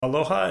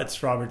Aloha,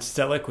 it's Robert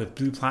Stellick with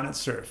Blue Planet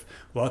Surf.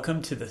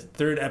 Welcome to the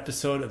third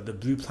episode of the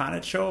Blue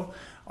Planet Show,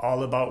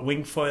 all about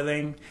wing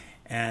foiling.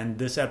 And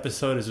this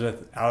episode is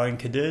with Alan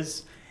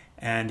Cadiz,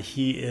 and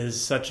he is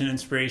such an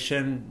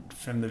inspiration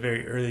from the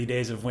very early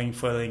days of wing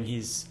foiling.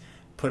 He's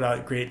put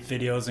out great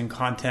videos and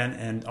content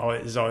and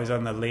is always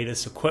on the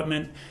latest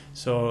equipment.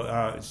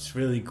 So it's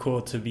really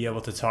cool to be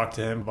able to talk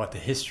to him about the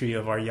history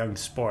of our young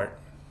sport.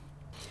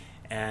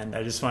 And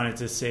I just wanted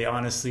to say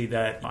honestly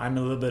that I'm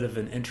a little bit of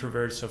an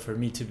introvert, so for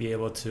me to be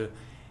able to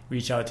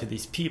reach out to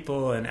these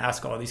people and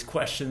ask all these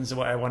questions,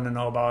 what I want to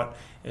know about,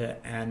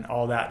 and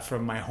all that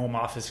from my home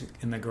office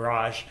in the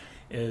garage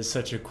is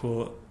such a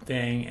cool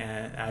thing,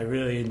 and I'm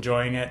really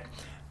enjoying it.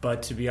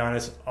 But to be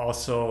honest,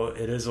 also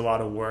it is a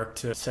lot of work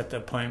to set the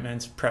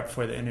appointments, prep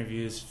for the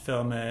interviews,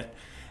 film it,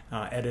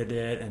 edit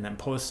it, and then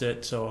post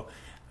it. So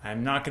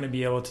I'm not going to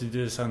be able to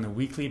do this on a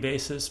weekly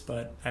basis,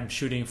 but I'm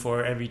shooting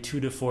for every 2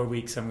 to 4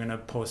 weeks. I'm going to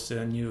post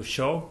a new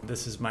show.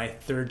 This is my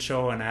third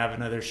show, and I have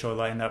another show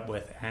lined up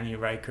with Annie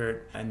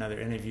Reichert,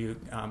 another interview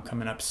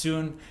coming up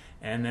soon.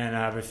 And then I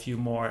have a few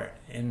more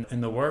in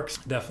the works.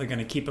 Definitely going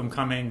to keep them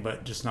coming,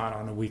 but just not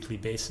on a weekly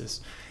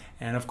basis.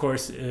 And of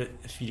course,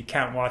 if you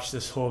can't watch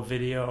this whole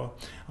video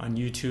on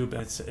YouTube,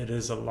 it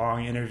is a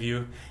long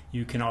interview.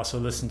 You can also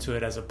listen to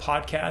it as a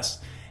podcast.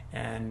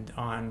 And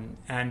on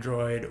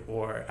Android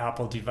or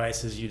Apple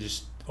devices, you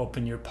just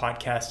open your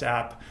podcast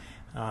app,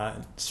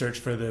 search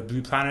for the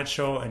Blue Planet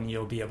Show, and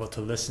you'll be able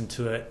to listen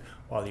to it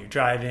while you're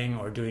driving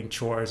or doing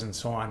chores and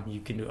so on. You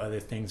can do other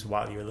things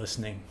while you're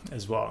listening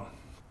as well.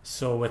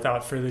 So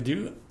without further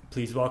ado,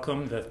 please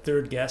welcome the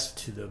third guest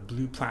to the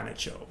Blue Planet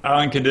Show.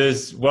 Alan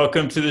Cadiz,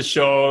 welcome to the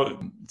show.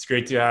 It's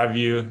great to have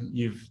you.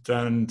 You've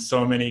done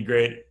so many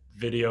great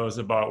videos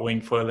about wing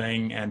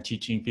foiling and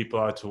teaching people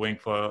how to wing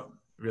foil.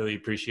 Really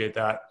appreciate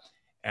that.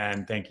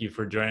 And thank you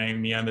for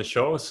joining me on the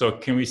show. So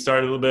can we start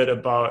a little bit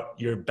about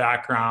your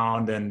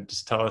background and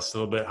just tell us a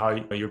little bit how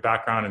your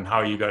background and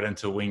how you got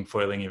into wing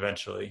foiling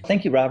eventually?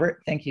 Thank you,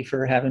 Robert. Thank you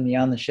for having me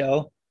on the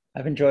show.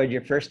 I've enjoyed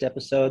your first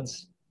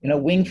episodes.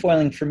 Wing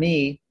foiling for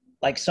me,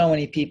 like so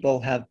many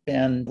people, have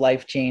been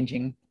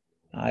life-changing.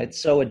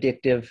 It's so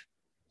addictive.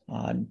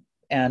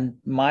 And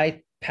my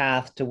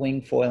path to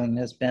wing foiling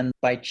has been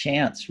by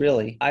chance,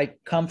 really. I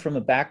come from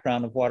a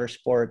background of water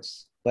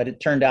sports, but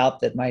it turned out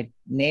that my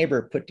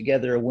neighbor put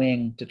together a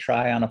wing to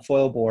try on a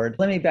foil board.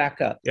 Let me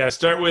back up. Yeah,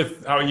 start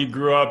with how you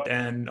grew up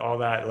and all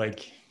that,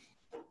 like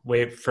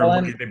way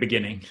from the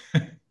beginning.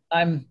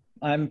 I'm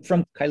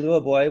from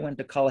Kailua boy, went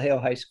to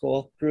Kalaheo High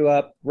School, grew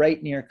up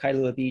right near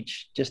Kailua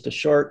Beach, just a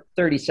short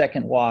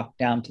 30-second walk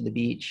down to the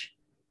beach.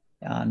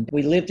 And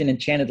we lived in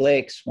Enchanted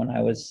Lakes when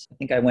I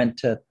went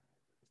to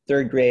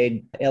third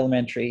grade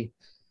elementary.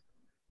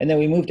 And then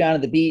we moved down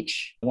to the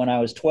beach when I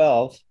was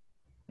 12.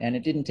 And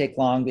it didn't take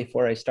long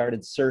before I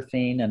started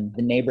surfing, and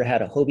the neighbor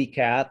had a Hobie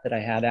cat that I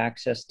had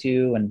access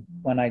to. And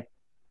when I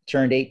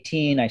turned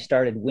 18, I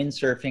started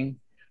windsurfing.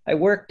 I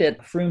worked at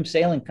Froome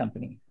Sailing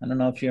Company. I don't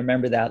know if you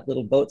remember that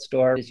little boat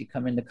store as you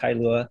come into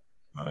Kailua.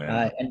 Oh,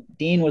 yeah. And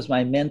Dean was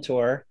my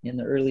mentor in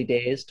the early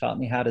days, taught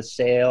me how to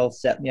sail,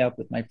 set me up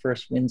with my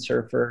first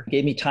windsurfer,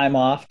 gave me time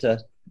off to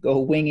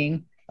go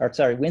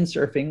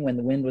windsurfing when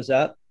the wind was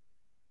up.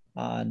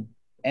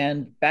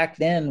 And back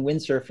then,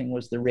 windsurfing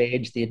was the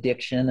rage, the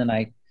addiction, and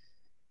I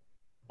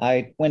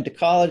went to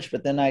college,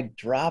 but then I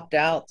dropped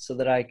out so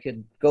that I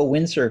could go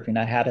windsurfing.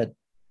 I had an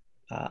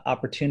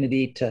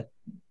opportunity to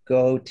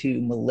go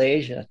to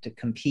Malaysia to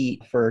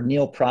compete for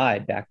Neil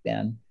Pride back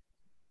then.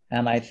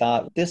 And I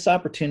thought, this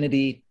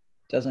opportunity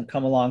doesn't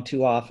come along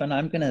too often.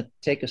 I'm going to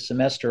take a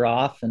semester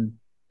off and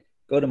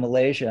go to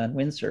Malaysia and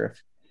windsurf.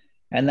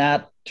 And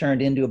that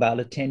turned into about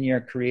a 10-year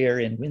career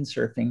in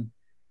windsurfing,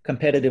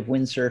 competitive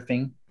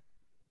windsurfing.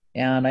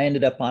 And I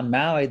ended up on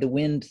Maui. The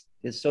wind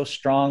is so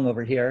strong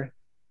over here.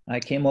 I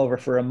came over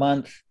for a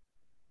month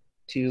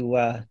to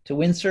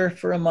windsurf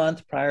for a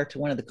month prior to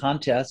one of the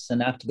contests.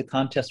 And after the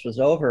contest was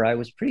over, I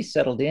was pretty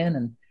settled in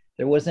and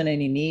there wasn't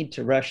any need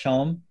to rush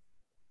home.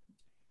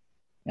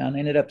 And I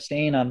ended up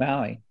staying on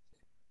Maui.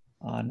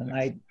 And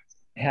I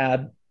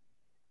had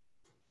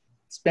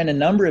spent a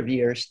number of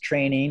years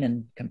training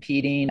and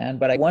competing.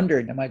 But I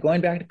wondered, am I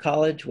going back to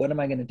college? What am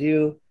I going to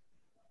do?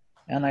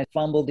 And I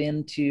fumbled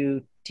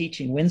into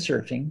teaching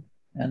windsurfing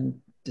and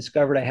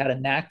discovered I had a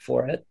knack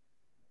for it.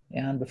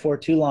 And before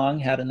too long,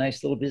 had a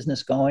nice little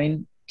business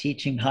going,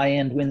 teaching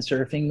high-end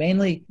windsurfing,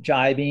 mainly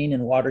jibing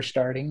and water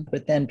starting.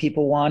 But then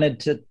people wanted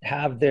to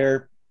have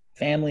their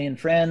family and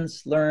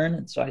friends learn.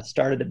 And so I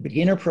started a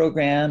beginner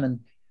program and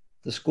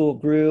the school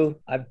grew.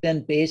 I've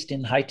been based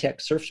in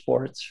high-tech surf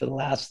sports for the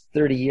last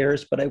 30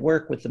 years, but I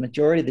work with the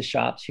majority of the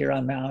shops here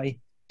on Maui,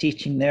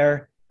 teaching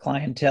their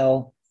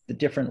clientele the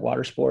different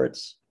water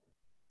sports.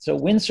 So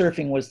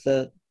windsurfing was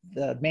the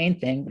main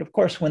thing. But of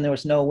course, when there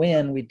was no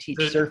wind, we'd teach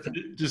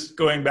surfing. Just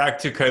going back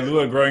to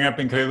Kailua, growing up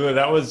in Kailua,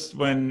 that was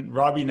when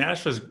Robbie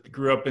Nash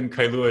grew up in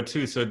Kailua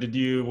too. So did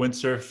you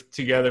windsurf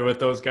together with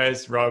those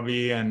guys,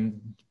 Robbie and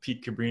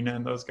Pete Cabrina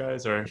and those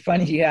guys? Or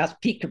Funny you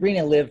asked. Pete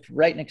Cabrina lived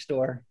right next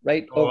door,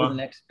 right over the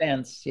next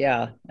fence.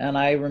 Yeah. And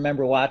I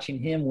remember watching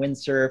him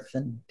windsurf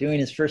and doing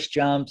his first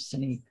jumps,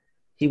 and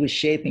he was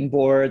shaping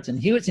boards, and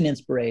he was an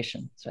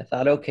inspiration. So I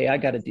thought, okay, I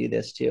got to do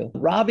this too.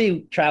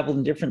 Robbie traveled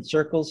in different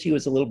circles. He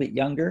was a little bit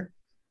younger,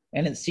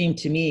 and it seemed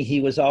to me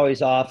he was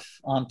always off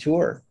on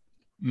tour.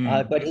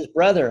 But his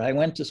brother, I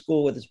went to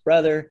school with his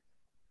brother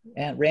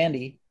and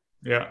Randy.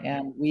 Yeah.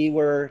 And we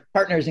were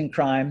partners in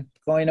crime,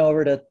 going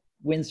over to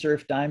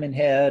windsurf Diamond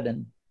Head,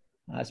 and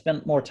I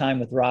spent more time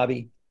with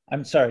Randy.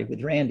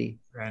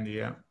 Randy,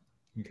 yeah.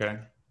 Okay.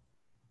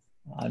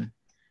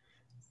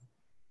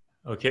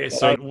 Okay, But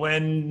so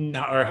when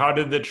or how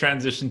did the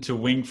transition to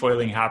wing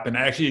foiling happen?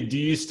 Actually, do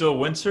you still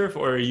windsurf,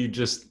 or are you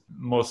just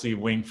mostly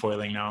wing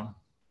foiling now?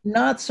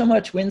 Not so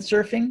much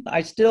windsurfing.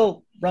 I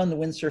still run the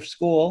windsurf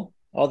school,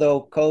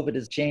 although COVID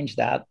has changed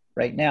that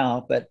right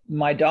now. But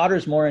my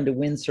daughter's more into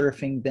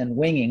windsurfing than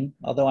winging,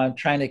 although I'm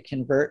trying to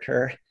convert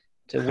her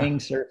to wing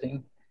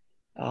surfing.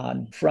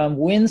 From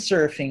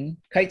windsurfing,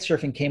 kite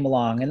surfing came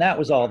along, and that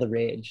was all the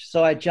rage.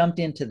 So I jumped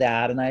into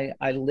that, and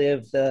I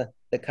lived the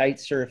kite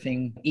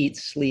surfing, eat,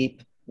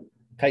 sleep,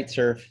 kite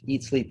surf,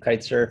 eat, sleep,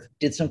 kite surf.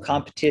 Did some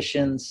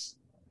competitions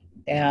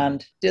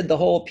and did the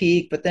whole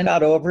peak, but then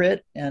got over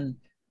it and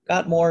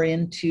got more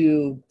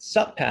into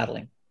sup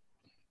paddling.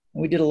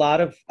 And we did a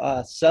lot of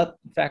sup.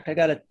 In fact, I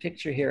got a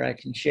picture here I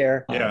can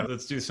share. Yeah,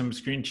 let's do some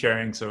screen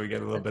sharing so we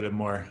get a little bit of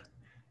more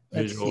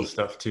visual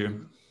stuff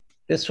too.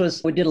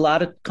 We did a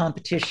lot of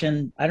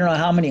competition. I don't know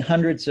how many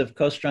hundreds of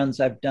coast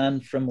runs I've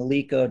done from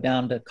Maliko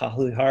down to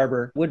Kahului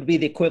Harbor. Would be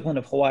the equivalent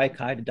of Hawaii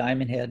Kai to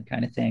Diamond Head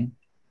kind of thing.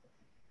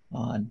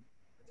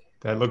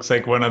 That looks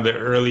like one of the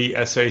early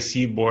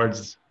SIC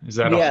boards. Is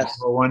that a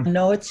hollow one?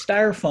 No, it's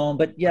styrofoam,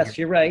 but yes,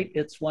 you're right.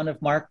 It's one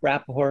of Mark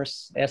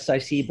Rappahorst's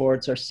SIC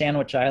boards, or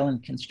Sandwich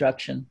Island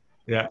construction.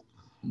 Yeah.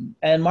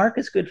 And Mark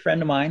is a good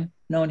friend of mine,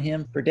 known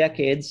him for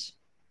decades.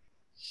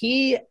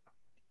 He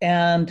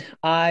and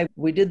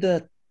we did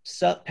the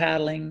sup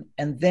paddling,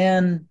 and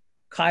then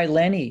Kai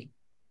Lenny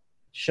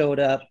showed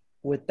up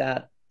with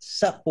that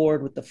sup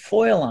board with the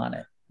foil on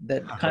it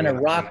that kind of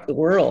rocked the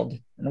world.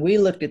 And we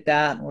looked at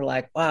that and we're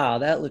like, wow,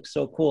 that looks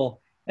so cool.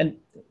 And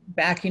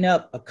backing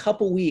up a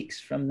couple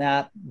weeks from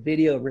that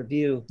video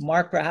review,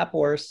 Mark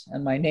Rappahorst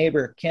and my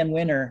neighbor, Ken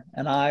Winter,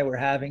 and I were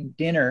having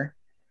dinner.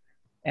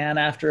 And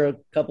after a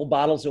couple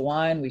bottles of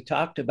wine, we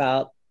talked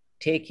about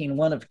taking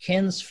one of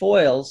Ken's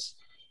foils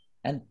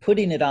and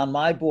putting it on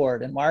my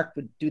board, and Mark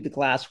would do the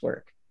glass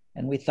work.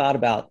 And we thought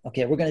about,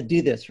 okay, we're going to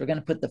do this. We're going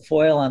to put the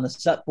foil on the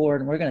sup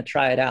board and we're going to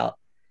try it out.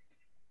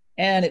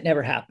 And it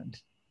never happened.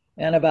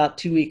 And about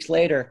 2 weeks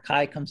later,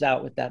 Kai comes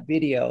out with that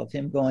video of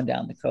him going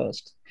down the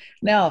coast.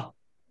 Now,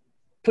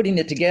 putting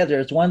it together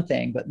is one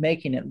thing, but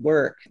making it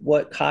work,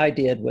 what Kai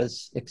did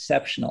was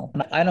exceptional.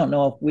 And I don't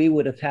know if we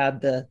would have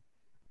had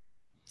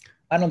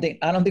I don't think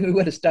we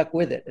would have stuck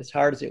with it as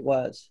hard as it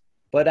was.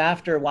 But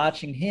after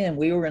watching him,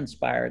 we were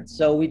inspired.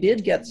 So we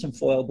did get some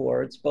foil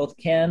boards, both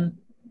Ken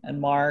and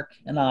Mark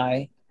and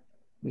I.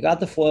 We got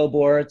the foil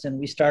boards and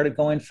we started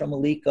going from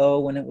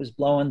Maliko when it was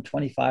blowing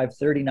 25,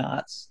 30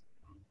 knots.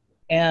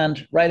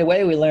 And right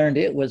away, we learned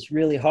it was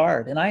really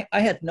hard. And I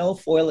had no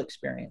foil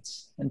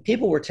experience. And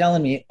people were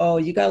telling me, oh,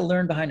 you got to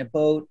learn behind a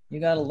boat. You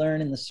got to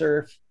learn in the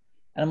surf.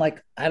 And I'm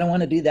like, I don't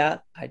want to do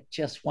that. I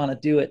just want to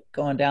do it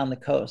going down the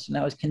coast. And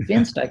I was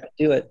convinced I could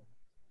do it.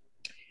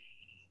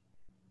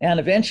 And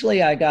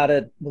eventually I got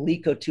a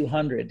Maliko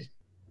 200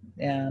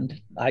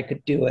 and I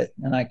could do it.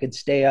 And I could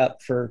stay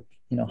up for,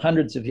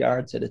 hundreds of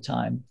yards at a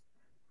time.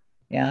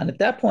 And at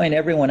that point,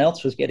 everyone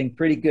else was getting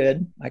pretty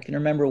good. I can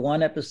remember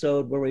one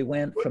episode where we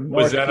went from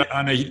North. Was that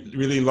on a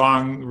really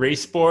long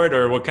race board,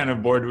 or what kind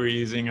of board were you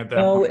using at that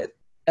point?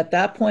 At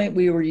that point,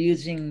 we were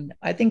using,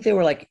 I think they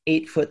were like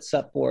 8-foot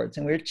sup boards.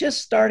 And we were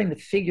just starting to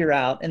figure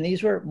out, and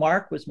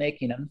Mark was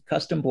making them,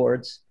 custom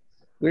boards.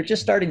 We were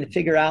just starting to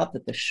figure out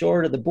that the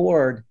shorter the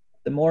board,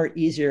 the more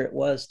easier it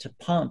was to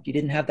pump. You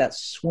didn't have that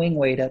swing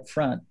weight up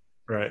front.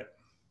 Right.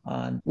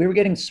 We were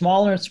getting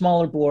smaller and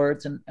smaller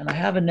boards. And I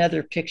have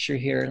another picture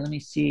here. Let me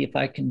see if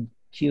I can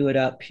cue it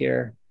up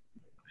here.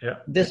 Yeah.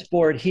 This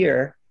board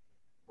here,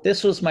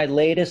 this was my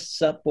latest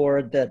sup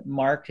board that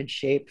Mark had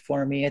shaped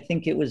for me. I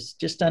think it was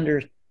just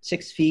under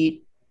 6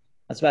 feet.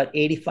 That's about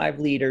 85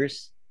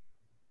 liters.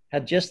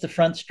 Had just the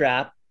front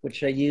strap,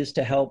 which I used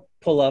to help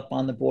pull up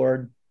on the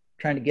board,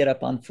 trying to get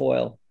up on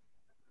foil.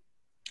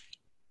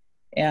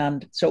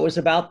 And so it was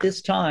about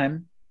this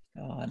time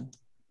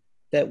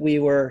that we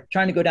were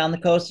trying to go down the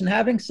coast and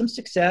having some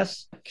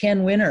success.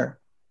 Ken Winter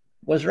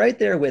was right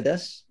there with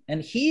us,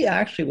 and he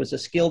actually was a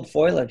skilled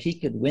foiler. He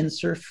could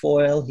windsurf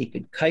foil, he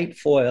could kite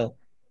foil,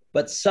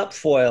 but sup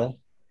foil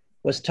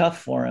was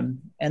tough for him.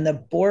 And the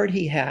board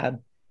he had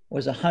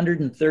was a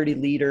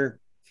 130-liter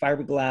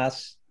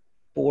fiberglass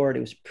board. It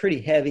was pretty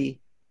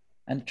heavy,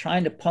 and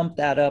trying to pump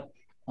that up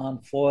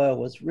on foil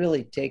was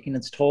really taking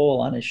its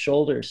toll on his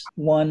shoulders.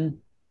 One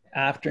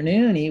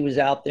afternoon, he was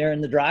out there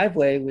in the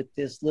driveway with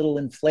this little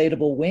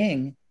inflatable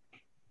wing.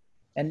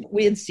 And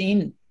we had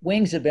seen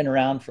wings had been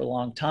around for a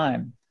long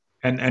time.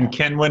 And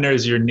Ken Winter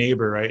is your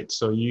neighbor, right?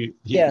 So you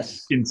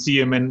Yes. can see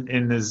him in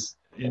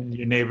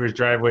your neighbor's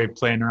driveway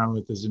playing around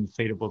with his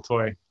inflatable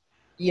toy. Okay.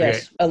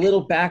 Yes, a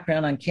little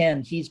background on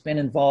Ken. He's been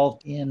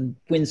involved in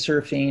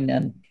windsurfing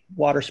and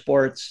water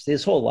sports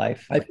his whole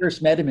life. I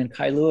first met him in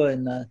Kailua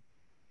in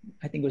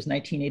I think it was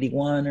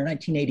 1981 or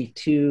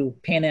 1982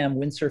 Pan Am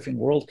Windsurfing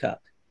World Cup.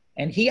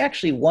 And he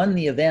actually won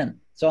the event.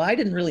 So I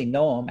didn't really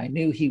know him. I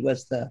knew he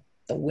was the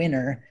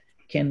winner.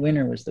 Ken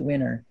Winter was the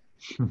winner.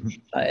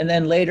 And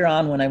then later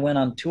on, when I went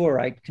on tour,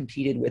 I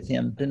competed with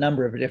him at a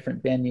number of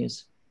different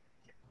venues.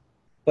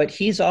 But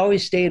he's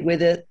always stayed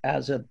with it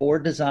as a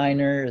board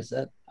designer, as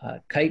a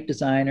kite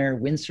designer,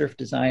 windsurf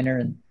designer,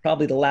 and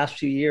probably the last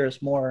few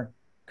years more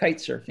kite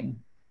surfing.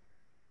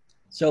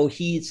 So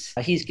he's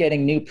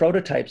getting new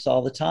prototypes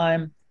all the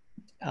time,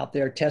 out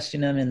there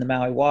testing them in the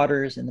Maui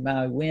waters, in the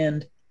Maui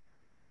wind.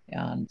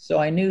 And so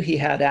I knew he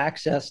had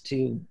access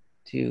to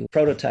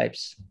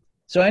prototypes.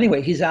 So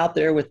anyway, he's out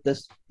there with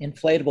this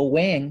inflatable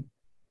wing.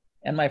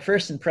 And my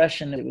first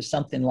impression, it was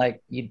something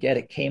like you'd get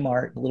at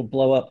Kmart, a little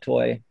blow up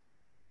toy.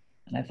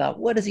 And I thought,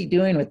 what is he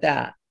doing with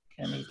that?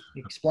 And he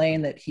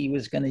explained that he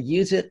was going to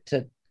use it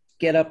to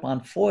get up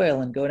on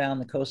foil and go down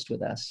the coast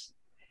with us.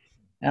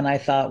 And I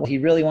thought, well, he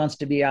really wants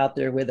to be out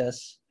there with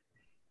us.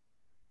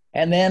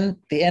 And then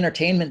the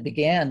entertainment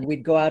began.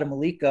 We'd go out of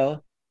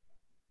Maliko,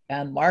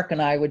 and Mark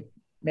and I would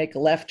make a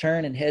left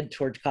turn and head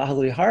towards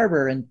Kahului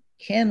Harbor, and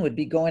Ken would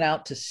be going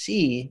out to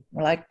sea.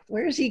 We're like,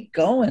 where's he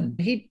going?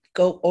 He'd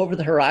go over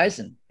the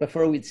horizon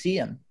before we'd see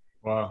him.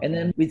 Wow. And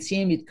then we'd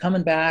see him, he'd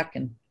coming back,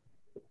 and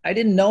I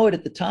didn't know it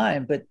at the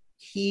time, but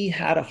he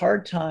had a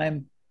hard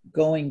time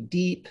going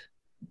deep,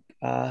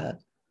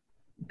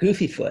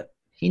 goofy foot.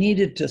 He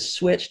needed to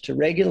switch to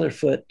regular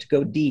foot to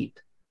go deep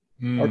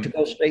or to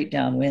go straight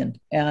downwind.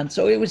 And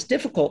so it was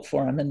difficult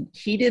for him. And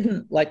he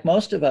didn't, like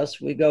most of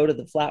us, we go to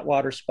the flat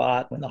water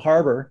spot in the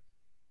harbor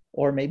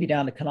or maybe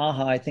down to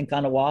Kanaha. I think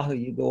on Oahu,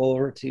 you go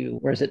over to,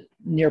 where is it,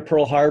 near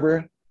Pearl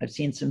Harbor? I've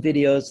seen some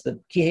videos, the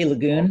Kihei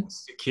Lagoon.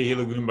 Kihei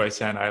Lagoon by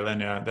Sand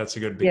Island. Yeah, that's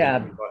a good big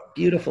spot.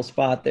 Beautiful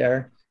spot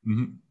there.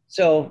 Mm-hmm.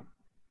 So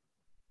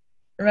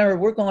remember,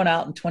 we're going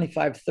out in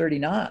 25, 30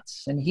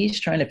 knots, and he's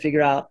trying to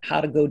figure out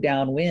how to go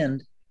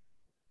downwind.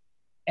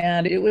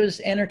 And it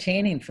was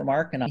entertaining for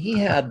Mark and I. He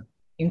had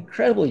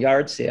incredible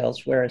yard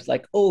sales where it's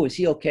like, oh, is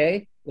he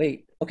okay?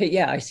 Wait, okay,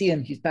 yeah, I see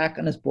him. He's back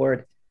on his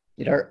board.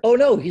 Oh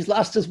no, he's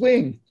lost his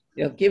wing.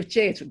 Give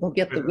chase. We'll go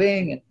get the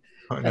wing.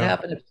 And that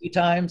happened a few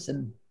times.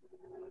 And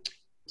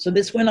so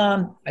this went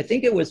on, I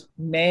think it was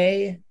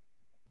May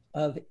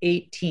of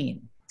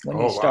 18 when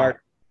we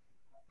started.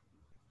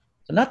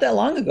 So not that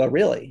long ago,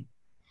 really.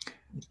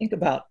 Think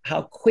about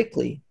how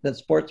quickly the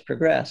sports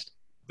progressed.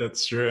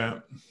 That's true. Yeah.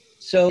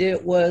 So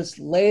it was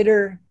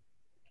later,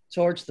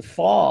 towards the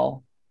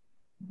fall,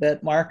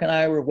 that Mark and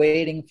I were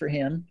waiting for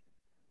him.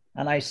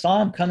 And I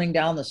saw him coming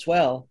down the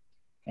swell,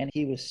 and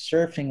he was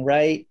surfing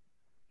right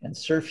and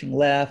surfing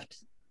left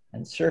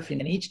and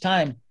surfing. And each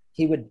time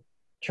he would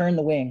turn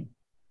the wing.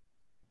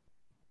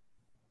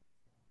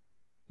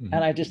 Mm-hmm.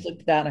 And I just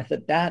looked at that and I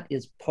thought, that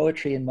is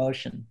poetry in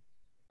motion.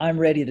 I'm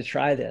ready to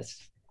try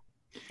this.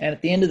 And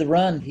at the end of the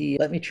run, he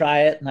let me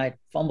try it, and I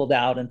fumbled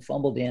out and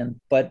fumbled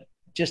in. But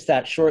just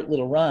that short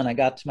little run, I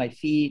got to my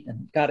feet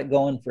and got it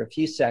going for a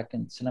few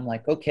seconds. And I'm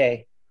like,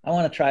 okay, I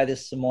want to try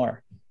this some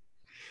more.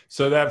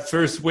 So that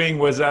first wing,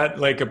 was that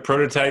like a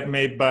prototype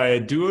made by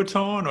a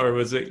duotone, or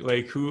was it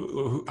like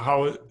who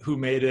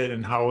made it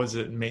and how was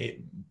it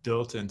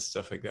built and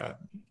stuff like that?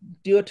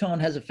 Duotone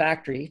has a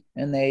factory,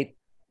 and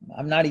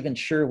I'm not even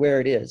sure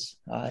where it is,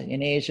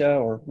 in Asia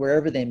or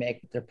wherever they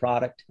make their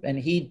product. And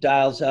he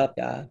dials up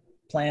a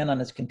plan on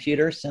his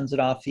computer, sends it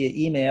off via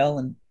email,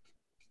 and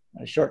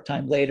a short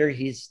time later,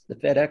 the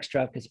FedEx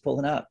truck is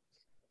pulling up.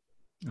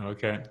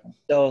 Okay.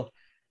 So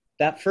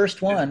that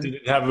first one. Did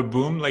it have a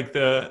boom like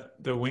the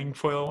wing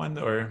foil one,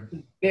 or?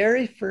 The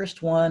very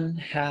first one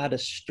had a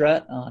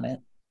strut on it.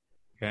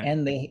 Okay.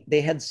 And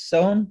they had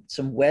sewn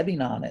some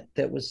webbing on it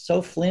that was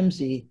so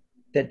flimsy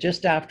that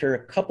just after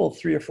a couple,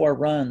 3 or 4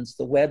 runs,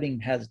 the webbing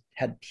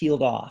had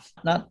peeled off.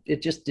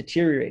 It just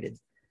deteriorated.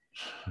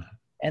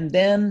 And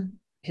then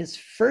his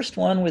first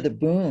one with a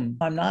boom,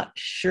 I'm not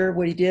sure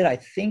what he did. I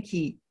think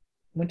he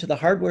went to the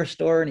hardware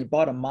store and he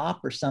bought a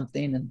mop or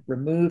something and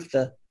removed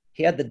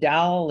he had the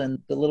dowel and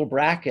the little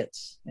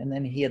brackets, and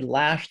then he had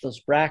lashed those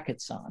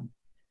brackets on.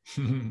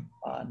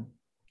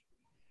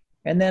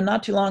 And then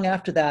not too long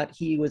after that,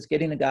 he was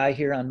getting a guy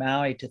here on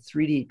Maui to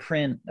 3D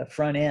print a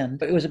front end.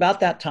 But it was about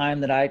that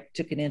time that I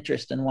took an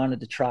interest and wanted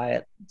to try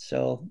it.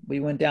 So we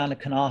went down to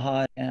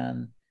Kanaha,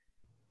 and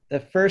the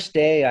first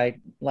day,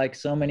 like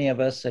so many of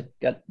us,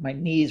 my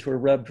knees were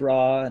rubbed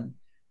raw,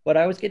 but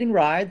I was getting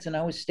rides and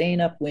I was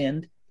staying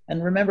upwind.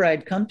 And remember,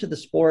 I'd come to the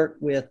sport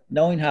with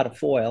knowing how to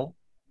foil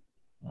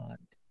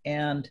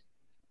and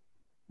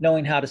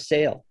knowing how to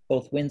sail,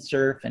 both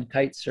windsurf and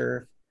kite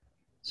surf.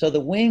 So the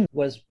wing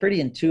was pretty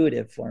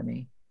intuitive for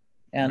me,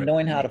 and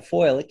knowing how to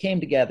foil, it came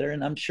together.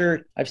 And I'm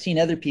sure I've seen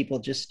other people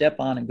just step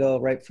on and go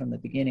right from the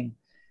beginning.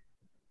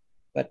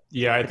 But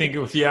yeah, I think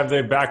if you have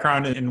the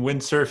background in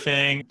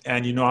windsurfing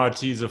and you know how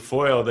to use a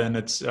foil, then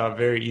it's a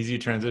very easy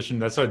transition.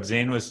 That's what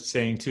Zane was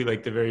saying too.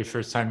 Like the very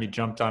first time he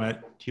jumped on it,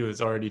 he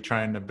was already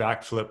trying to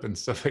backflip and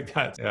stuff like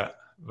that. Yeah,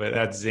 but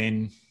that's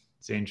Zane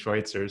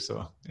Schweitzer.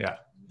 So yeah.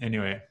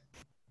 Anyway,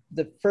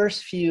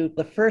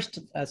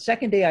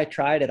 second day I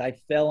tried it, I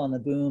fell on the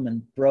boom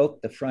and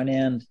broke the front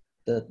end,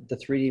 the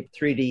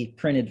 3D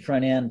printed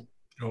front end.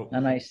 oh,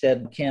 And I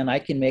said, Ken, I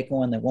can make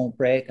one that won't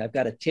break. I've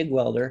got a TIG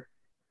welder.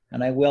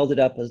 And I welded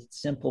up a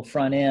simple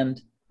front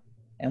end,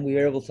 and we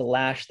were able to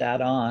lash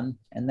that on.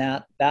 And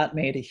that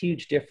made a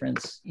huge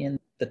difference in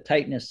the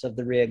tightness of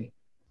the rig.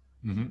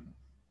 mm-hmm.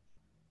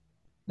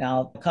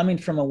 Now, coming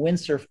from a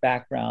windsurf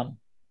background,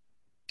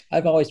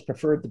 I've always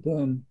preferred the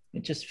boom.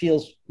 It just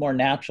feels more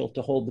natural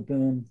to hold the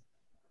boom.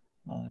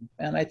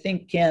 And I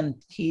think Ken,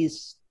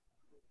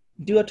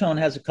 Duotone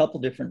has a couple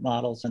different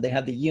models, and they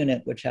have the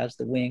unit, which has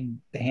the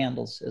wing, the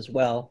handles as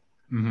well.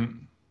 Mm-hmm.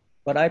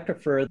 But I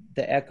prefer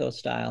the Echo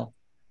style.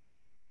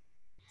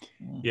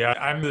 Yeah,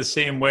 I'm the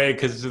same way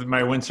because of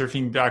my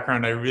windsurfing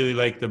background. I really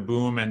like the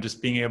boom and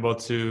just being able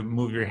to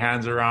move your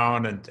hands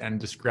around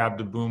and just grab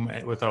the boom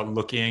without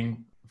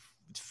looking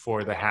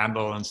for the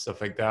handle and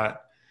stuff like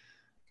that.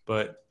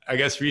 But I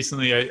guess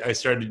recently I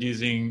started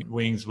using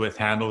wings with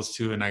handles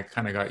too, and I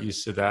kind of got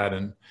used to that.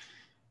 And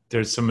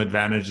there's some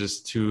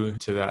advantages to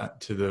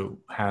the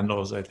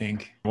handles, I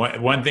think.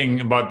 One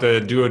thing about the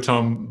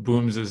duotone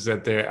booms is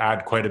that they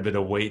add quite a bit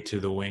of weight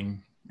to the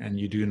wing. And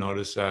you do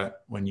notice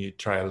that when you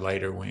try a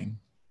lighter wing.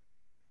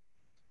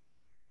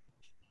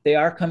 They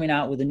are coming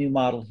out with a new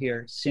model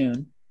here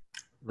soon.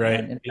 Right.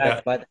 And in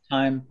fact, by the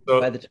time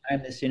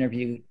this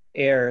interview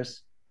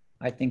airs,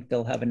 I think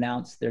they'll have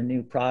announced their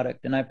new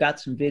product. And I've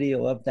got some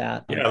video of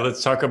that. Yeah,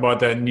 let's talk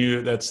about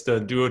that's the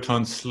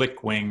Duotone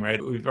Slick Wing,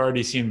 right? We've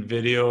already seen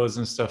videos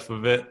and stuff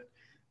of it,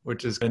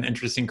 which is an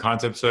interesting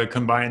concept. So it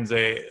combines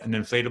an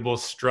inflatable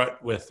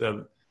strut with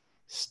a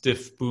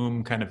stiff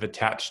boom kind of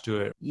attached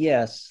to it.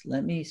 Yes,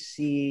 let me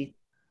see.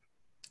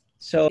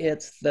 So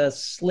it's the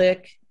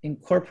Slick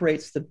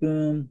incorporates the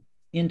boom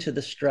into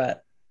the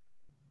strut.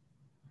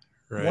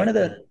 Right.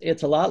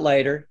 It's a lot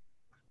lighter,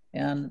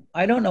 and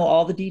I don't know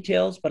all the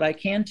details, but I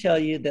can tell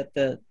you that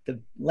the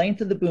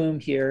length of the boom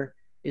here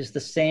is the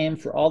same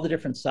for all the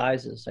different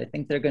sizes. I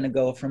think they're going to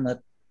go from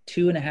a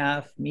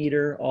 2.5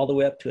 meter all the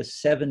way up to a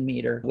 7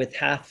 meter with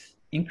half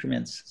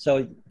increments.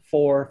 So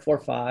 4,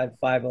 4.5,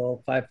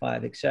 5.0,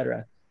 5.5,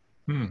 etc.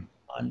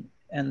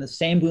 And the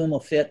same boom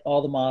will fit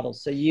all the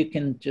models. So you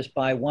can just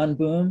buy one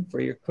boom for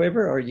your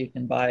quiver, or you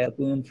can buy a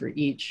boom for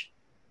each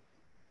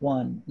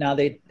one. Now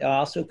they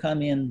also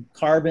come in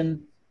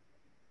carbon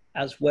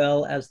as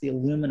well as the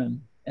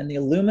aluminum. And the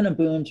aluminum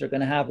booms are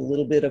going to have a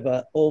little bit of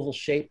an oval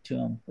shape to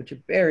them, which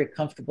are very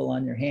comfortable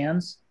on your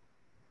hands.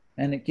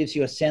 And it gives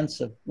you a sense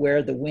of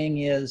where the wing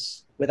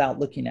is without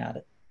looking at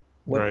it.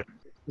 What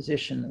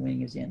position the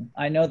wing is in.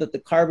 I know that the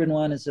carbon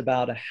one is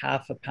about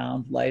 0.5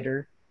 pound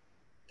lighter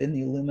than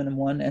the aluminum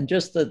one, and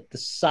just the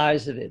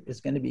size of it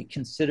is going to be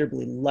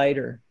considerably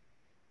lighter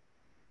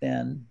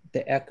than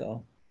the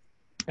Echo.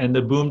 And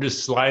the boom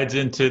just slides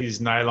into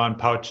these nylon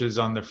pouches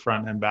on the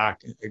front and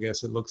back, I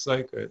guess it looks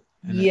like.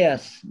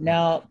 Yes.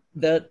 Now,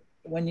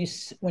 when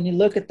you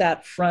look at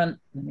that front,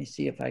 let me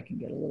see if I can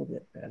get a little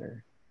bit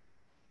better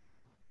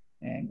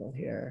angle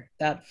here.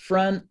 That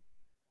front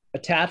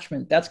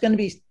attachment, that's going to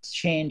be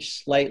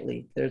changed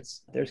slightly.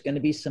 There's going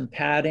to be some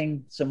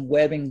padding, some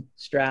webbing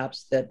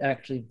straps that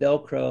actually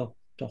Velcro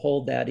to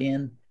hold that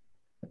in.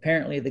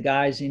 Apparently the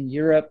guys in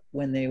Europe,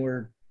 when they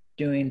were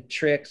doing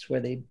tricks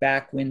where they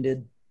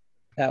backwinded,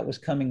 that was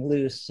coming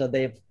loose, so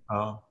they've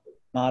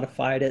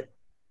modified it.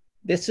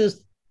 This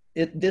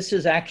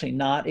is actually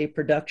not a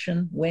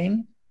production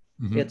wing.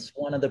 Mm-hmm. It's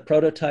one of the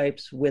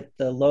prototypes with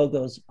the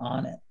logos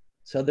on it.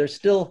 So there's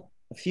still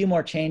a few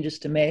more changes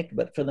to make,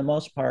 but for the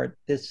most part,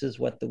 this is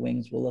what the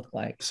wings will look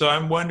like. So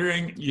I'm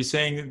wondering, you're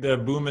saying the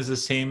boom is the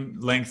same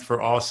length for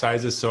all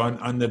sizes. So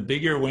on the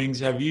bigger wings,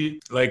 have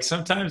you, like,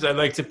 sometimes I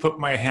like to put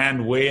my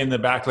hand way in the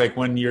back, like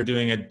when you're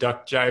doing a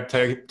duck jibe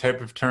type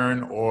of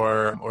turn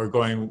or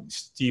going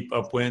steep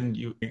upwind,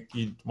 you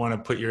want to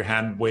put your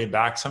hand way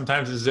back.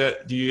 Sometimes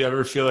do you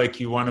ever feel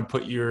like you want to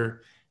put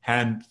your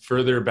hand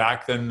further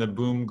back than the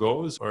boom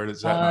goes, or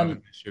is that not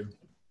an issue?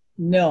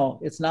 No,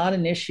 it's not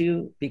an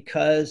issue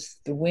because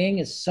the wing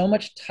is so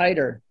much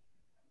tighter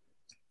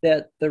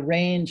that the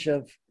range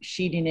of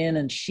sheeting in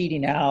and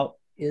sheeting out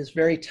is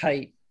very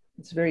tight.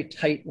 It's a very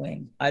tight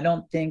wing. I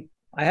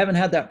haven't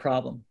had that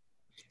problem.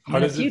 How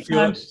does it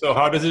feel? So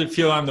how does it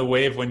feel on the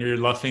wave when you're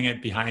luffing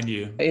it behind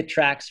you? It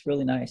tracks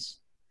really nice.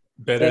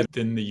 Better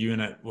than the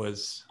unit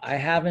was. I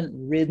haven't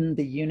ridden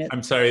the unit.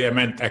 I'm sorry, I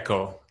meant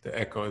Echo. The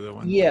Echo, the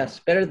one. Yes,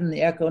 better than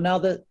the Echo.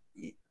 Now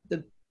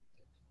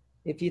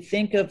if you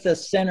think of the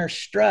center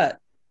strut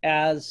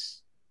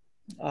as,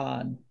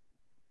 the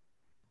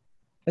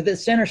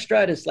center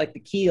strut is like the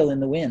keel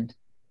in the wind,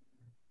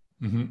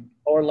 mm-hmm.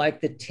 or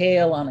like the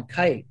tail on a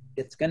kite.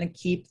 It's going to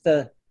keep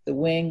the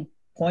wing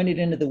pointed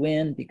into the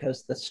wind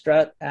because the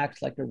strut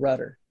acts like a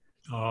rudder.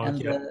 And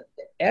the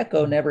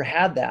Echo never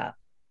had that.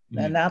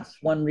 And that's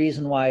one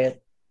reason why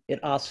it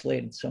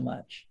oscillated so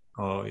much.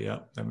 Oh, yeah,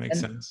 that makes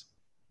sense.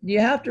 You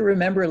have to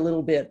remember a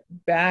little bit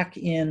back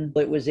in,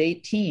 it was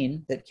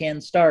 18 that Ken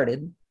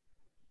started,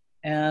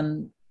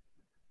 and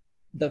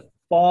the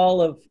fall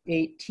of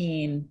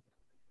 18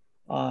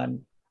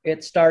 on,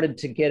 it started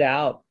to get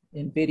out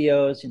in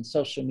videos, in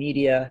social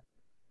media,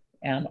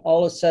 and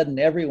all of a sudden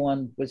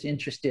everyone was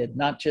interested,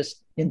 not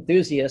just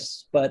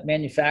enthusiasts, but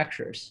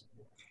manufacturers.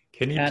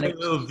 Can you play a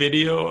little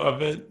video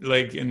of it,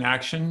 like in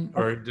action,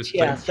 or just?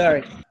 Yeah,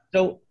 sorry.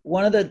 So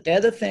one of the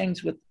other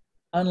things with,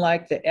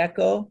 unlike the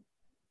Echo,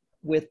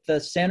 with the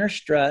center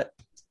strut,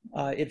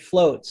 it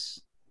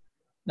floats.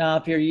 Now,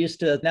 if you're used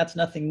to, that's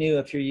nothing new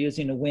if you're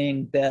using a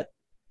wing that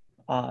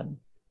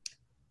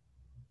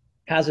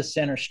has a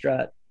center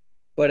strut,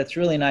 but it's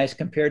really nice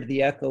compared to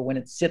the Echo. When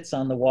it sits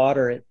on the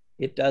water,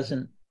 it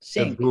doesn't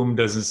sink. The boom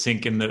doesn't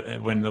sink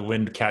when the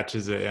wind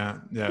catches it. Yeah,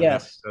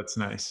 yes. That's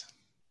nice.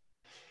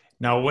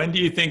 Now, when do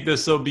you think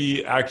this will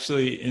be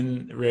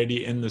actually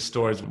ready in the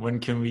stores? When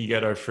can we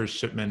get our first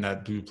shipment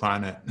at Blue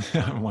Planet?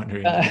 I'm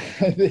wondering.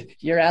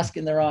 You're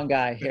asking the wrong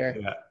guy here.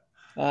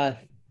 Yeah.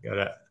 Got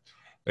it.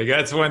 Like,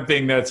 that's one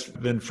thing that's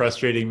been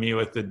frustrating me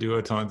with the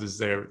duotones, is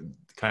they're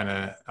kind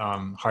of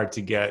hard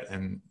to get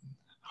and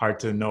hard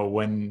to know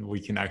when we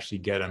can actually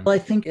get them. Well, I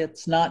think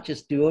it's not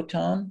just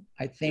duotone.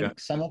 I think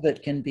some of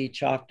it can be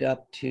chalked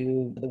up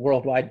to the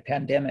worldwide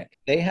pandemic.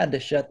 They had to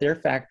shut their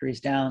factories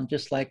down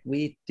just like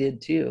we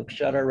did too,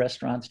 shut our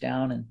restaurants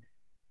down, and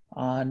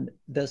on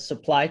the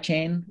supply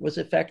chain was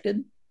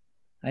affected.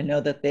 I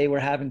know that they were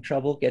having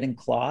trouble getting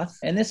cloth.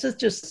 And this is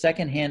just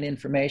secondhand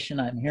information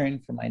I'm hearing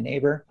from my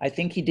neighbor. I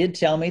think he did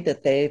tell me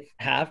that they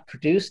have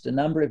produced a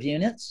number of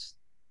units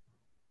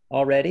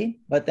already,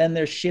 but then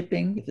there's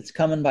shipping if it's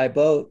coming by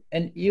boat.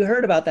 And you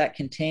heard about that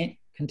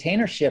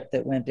container ship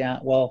that went down.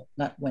 Well,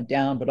 not went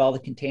down, but all the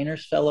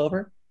containers fell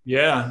over.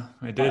 Yeah,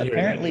 I did hear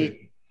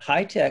apparently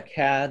Hi-Tech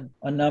had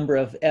a number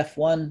of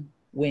F1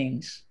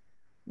 wings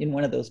in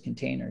one of those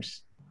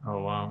containers.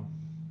 Oh, wow.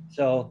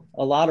 So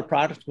a lot of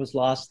product was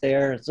lost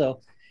there. So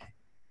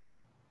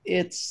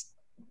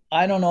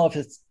I don't know if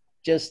it's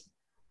just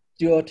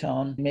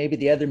duotone. Maybe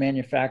the other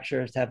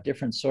manufacturers have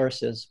different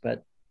sources,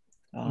 but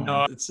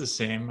no, it's the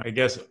same. I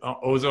guess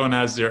Ozone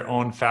has their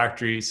own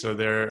factory, so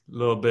they're a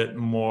little bit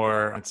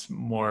more, it's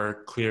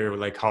more clear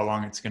like how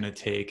long it's going to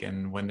take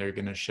and when they're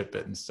going to ship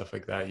it and stuff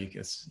like that.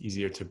 It's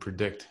easier to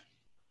predict.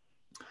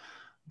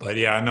 But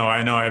yeah,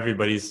 I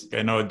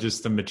know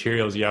just the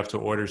materials you have to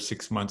order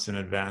 6 months in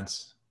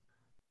advance.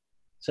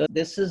 So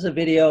this is a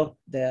video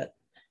that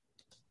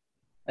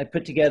I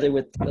put together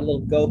with a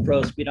little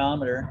GoPro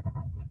speedometer.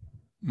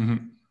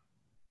 Mm-hmm.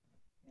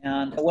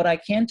 And what I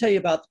can tell you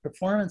about the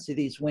performance of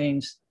these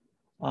wings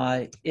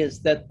is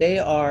that they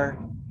are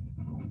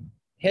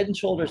head and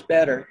shoulders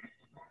better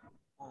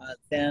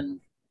than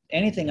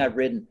anything I've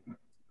ridden.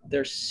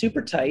 They're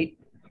super tight.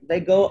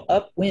 They go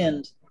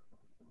upwind,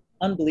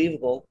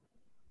 unbelievable.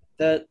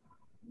 The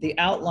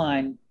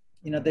outline,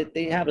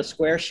 they have a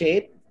square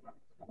shape.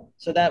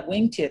 So that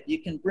wingtip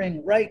you can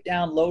bring right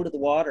down low to the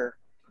water,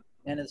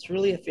 and it's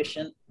really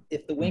efficient.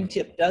 If the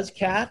wingtip does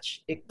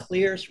catch, it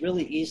clears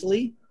really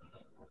easily.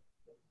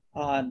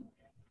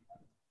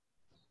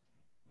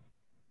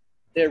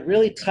 They're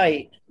really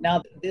tight.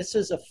 Now, this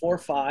is a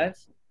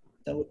 4.5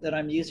 that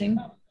I'm using,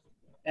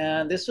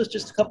 and this was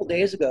just a couple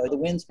days ago. The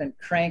wind's been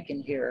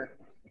cranking here,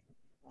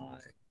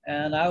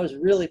 and I was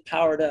really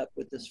powered up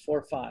with this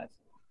 4.5.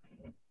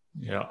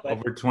 Yeah,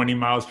 over 20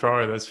 miles per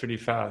hour. That's pretty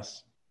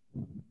fast.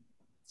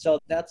 So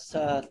that's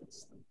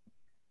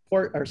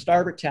port or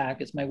starboard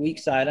tack is my weak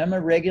side. I'm a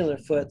regular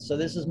foot, so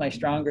this is my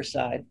stronger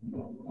side.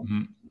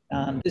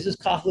 Mm-hmm. This is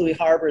Kahului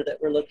Harbor that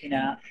we're looking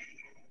at.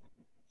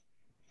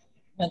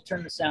 I'm going to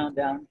turn the sound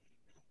down.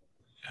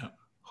 Yeah.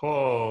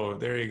 Oh,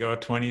 there you go.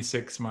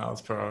 26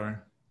 miles per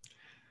hour.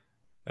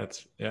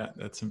 That's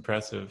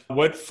impressive.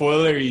 What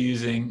foil are you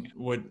using?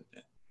 What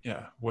do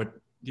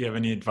you have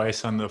any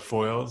advice on the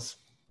foils?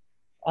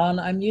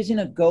 I'm using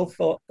a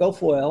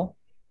GoFoil.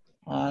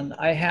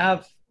 I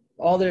have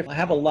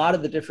a lot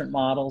of the different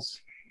models.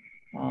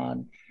 I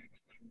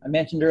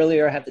mentioned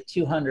earlier I have the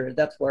 200.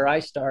 That's where I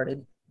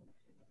started.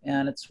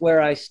 And it's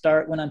where I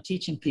start when I'm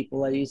teaching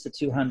people. I use the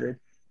 200.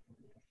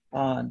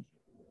 I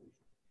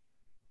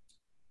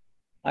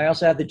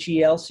also have the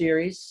GL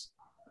series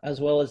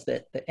as well as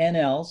the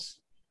NLs.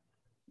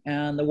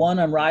 And the one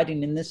I'm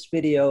riding in this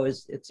video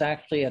it's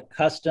actually a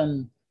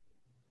custom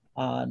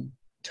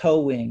tow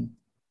wing.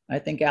 I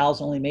think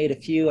Al's only made a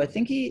few. I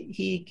think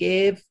he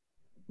gave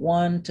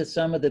one to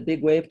some of the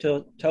big wave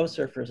tow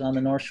surfers on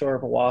the North Shore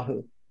of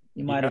Oahu.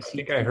 You might have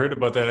seen. I think I heard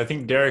about that. I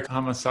think Derek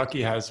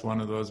Hamasaki has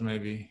one of those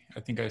maybe. I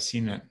think I've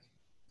seen it.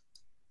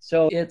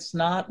 So it's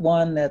not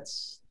one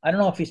I don't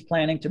know if he's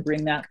planning to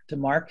bring that to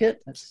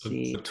market. Let's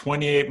see.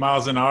 28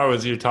 miles an hour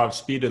was your top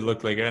speed, it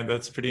looked like.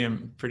 That's pretty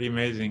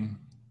amazing.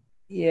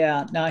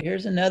 Yeah. Now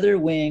here's another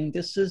wing.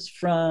 This is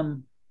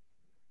from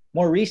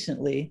more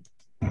recently.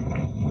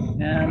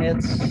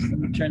 And let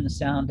me turn the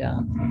sound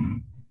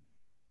down.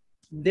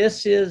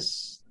 This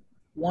is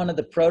one of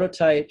the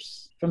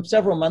prototypes from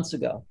several months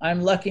ago.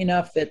 I'm lucky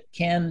enough that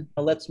Ken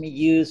lets me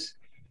use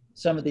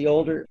some of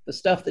the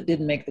stuff that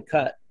didn't make the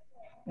cut.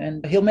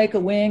 And he'll make a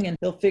wing and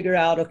he'll figure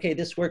out, okay,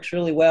 this works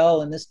really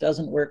well and this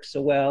doesn't work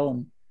so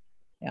well.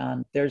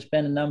 And there's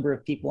been a number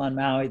of people on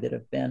Maui that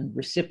have been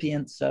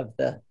recipients of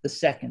the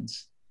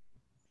seconds.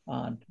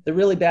 The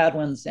really bad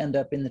ones end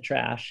up in the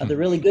trash. The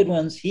really good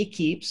ones he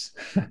keeps.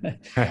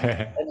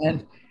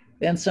 And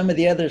then some of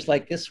the others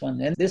like this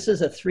one. And this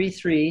is a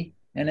 3.3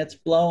 and it's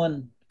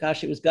blowing,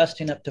 gosh, it was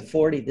gusting up to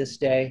 40 this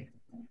day.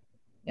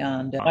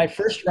 And my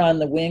first run,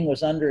 the wing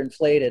was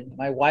underinflated.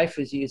 My wife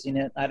was using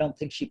it. I don't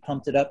think she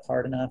pumped it up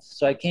hard enough.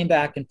 So I came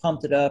back and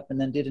pumped it up and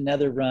then did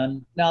another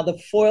run. Now the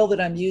foil that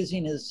I'm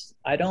using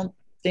I don't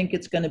think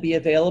it's going to be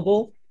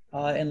available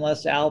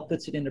unless Al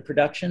puts it into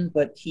production,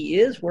 but he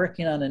is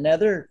working on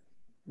another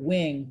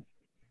wing,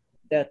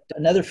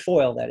 another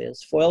foil that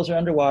is. Foils are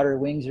underwater,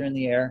 wings are in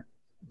the air.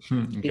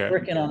 Okay. He's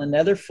working on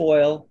another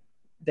foil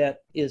that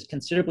is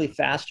considerably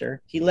faster.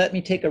 He let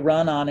me take a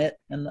run on it,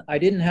 and I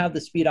didn't have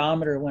the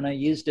speedometer when I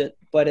used it,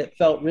 but it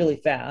felt really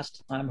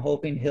fast. I'm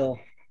hoping he'll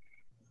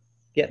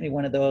get me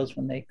one of those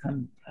when they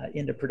come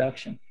into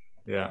production.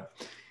 Yeah.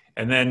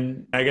 And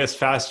then I guess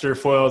faster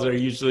foils are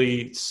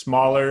usually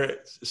smaller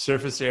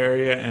surface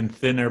area and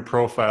thinner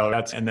profile.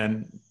 And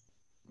then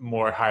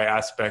more high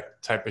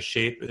aspect type of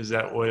shape. Is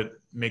that what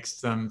makes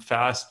them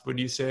fast, would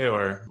you say?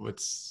 Or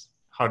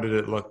how did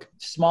it look?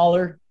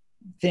 Smaller,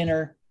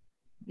 thinner,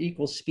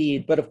 equal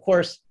speed. But of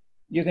course,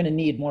 you're going to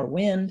need more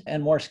wind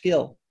and more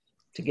skill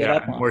to get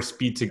up on. More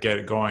speed to get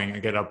it going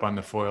and get up on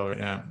the foil.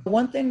 Yeah.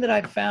 One thing that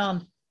I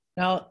found,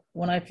 now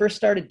when I first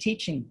started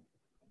teaching,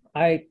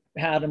 I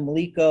had a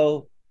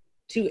Maliko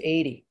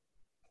 280.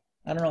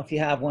 I don't know if you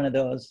have one of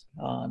those.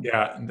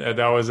 Yeah,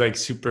 that was like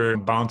super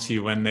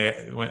bouncy when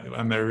they went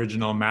on the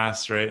original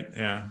mast, right?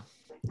 Yeah.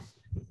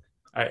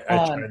 I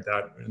tried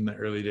that in the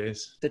early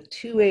days. The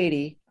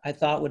 280 I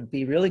thought would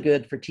be really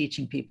good for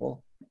teaching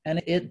people. And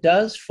it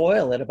does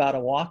foil at about a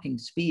walking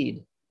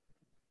speed.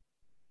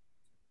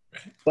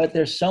 But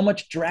there's so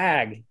much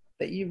drag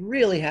that you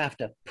really have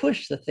to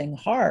push the thing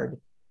hard.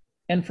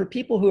 And for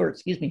people who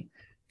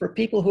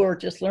are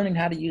just learning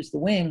how to use the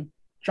wing,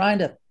 trying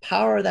to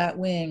power that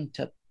wing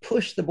to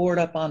push the board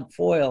up on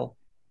foil,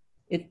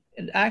 it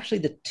actually,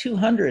 the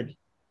 200,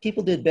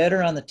 people did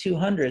better on the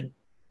 200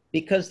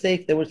 because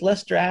there was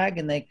less drag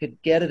and they could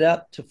get it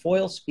up to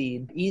foil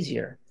speed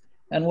easier.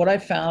 And what I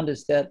found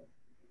is that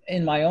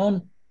in my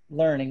own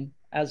learning,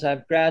 as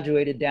I've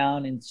graduated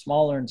down in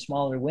smaller and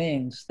smaller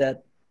wings,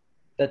 that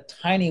the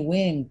tiny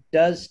wing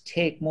does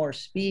take more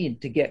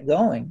speed to get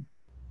going,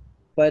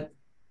 but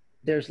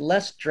there's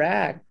less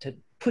drag to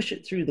push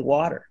it through the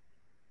water.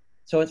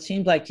 So it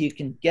seems like you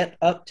can get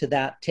up to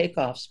that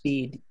takeoff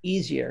speed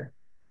easier.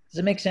 Does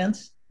it make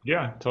sense?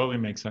 Yeah, totally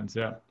makes sense.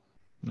 Yeah.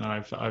 No,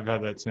 I've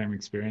had that same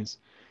experience.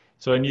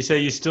 So, and you say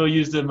you still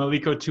use the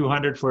Maliko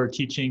 200 for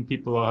teaching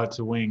people how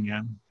to wing,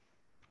 yeah?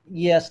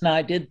 Yes. Now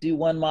I did do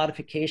one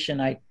modification.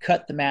 I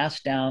cut the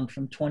mast down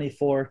from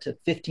 24 to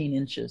 15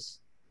 inches.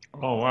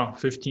 Oh, wow.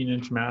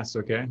 15-inch mast.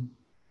 Okay.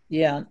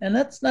 Yeah. And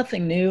that's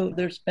nothing new.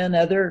 There's been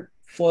other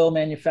foil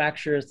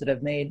manufacturers that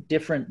have made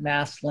different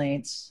mast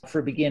lengths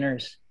for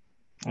beginners.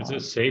 It's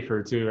just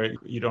safer too, right?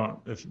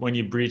 When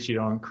you breach, you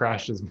don't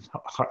crash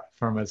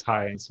from as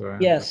high. So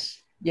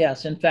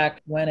Yes. In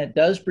fact, when it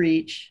does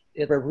breach,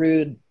 it's a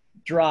rude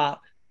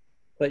drop,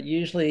 but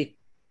usually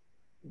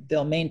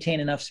they'll maintain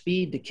enough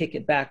speed to kick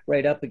it back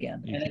right up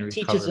again. And it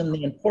teaches them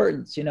the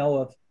importance,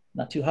 of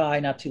not too high,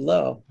 not too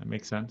low. That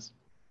makes sense.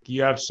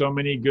 You have so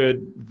many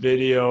good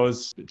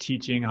videos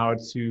teaching how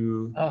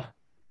to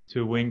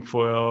wing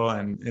foil,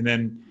 and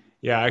then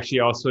actually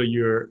also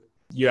you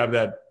have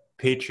that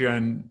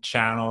Patreon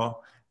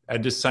channel. I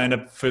just signed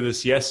up for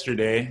this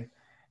yesterday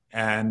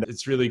and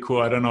it's really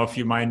cool. I don't know if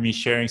you mind me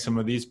sharing some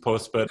of these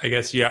posts, but I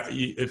guess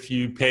if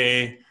you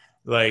pay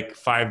like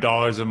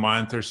 $5 a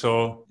month or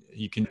so,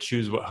 you can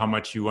choose how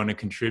much you want to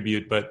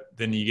contribute, but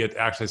then you get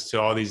access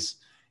to all these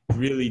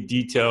really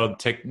detailed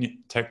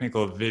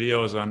technical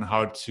videos on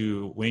how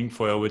to wing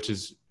foil, which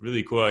is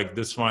really cool. Like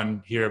this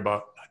one here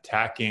about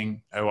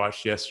tacking, I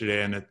watched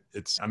yesterday, and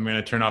I'm going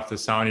to turn off the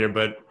sound here,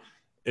 but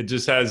it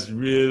just has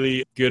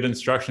really good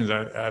instructions.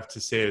 I have to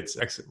say it's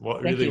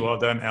really well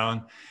done,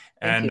 Alan.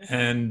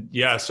 And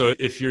yeah, so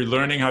if you're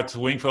learning how to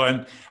wing foil,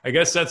 and I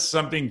guess that's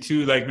something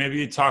too, like maybe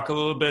you talk a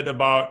little bit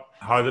about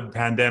how the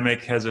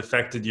pandemic has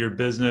affected your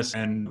business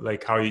and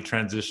like how you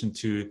transitioned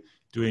to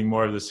doing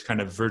more of this kind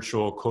of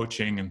virtual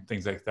coaching and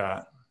things like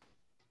that.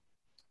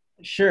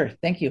 Sure.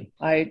 Thank you.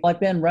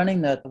 I've been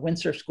running the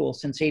windsurf school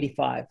since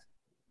 '85.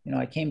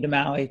 I came to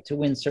Maui to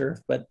windsurf,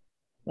 but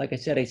like I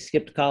said, I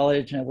skipped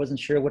college and I wasn't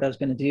sure what I was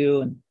going to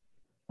do. And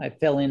I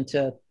fell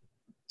into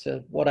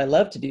what I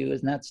love to do,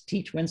 and that's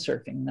teach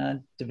windsurfing. I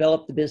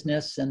developed the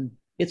business and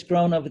it's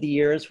grown over the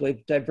years.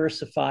 We've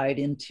diversified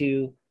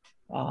into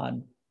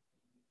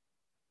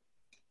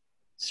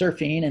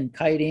surfing and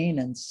kiting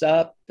and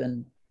SUP.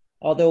 And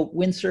although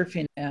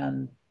windsurfing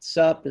and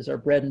SUP is our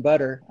bread and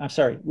butter. I'm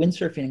sorry,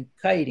 windsurfing and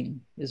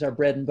kiting is our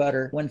bread and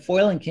butter. When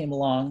foiling came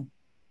along,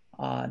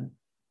 the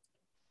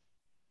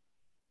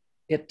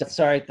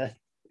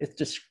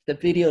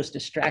video is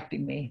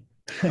distracting me.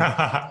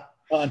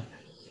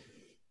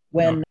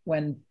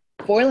 When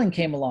foiling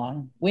came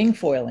along, wing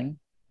foiling,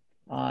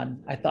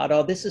 I thought,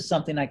 oh, this is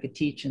something I could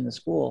teach in the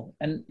school.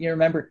 And you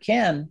remember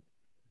Ken,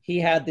 he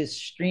had this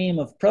stream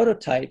of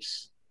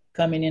prototypes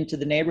coming into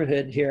the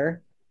neighborhood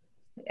here,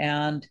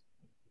 and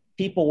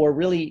people were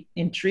really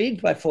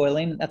intrigued by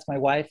foiling. That's my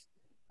wife.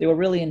 They were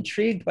really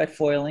intrigued by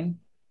foiling,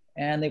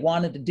 and they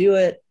wanted to do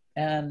it.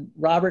 And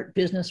Robert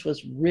business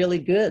was really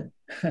good.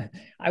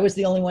 I was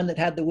the only one that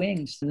had the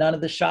wings. None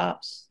of the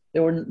shops.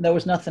 There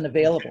was nothing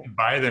available. You didn't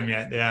buy them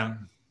yet, yeah.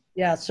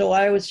 Yeah, so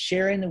I was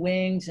sharing the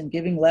wings and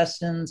giving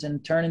lessons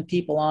and turning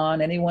people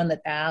on. Anyone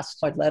that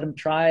asked, I'd let them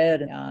try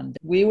it. And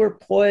we were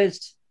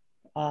poised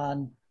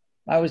on,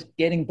 I was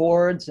getting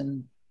boards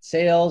and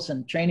sales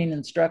and training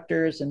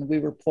instructors, and we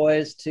were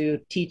poised to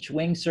teach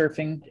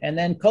windsurfing. And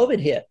then COVID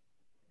hit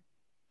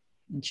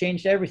and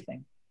changed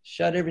everything,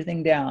 shut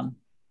everything down,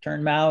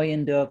 turned Maui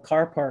into a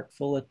car park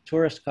full of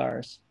tourist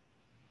cars.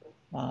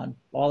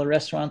 All the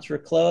restaurants were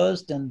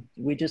closed, and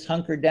we just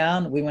hunkered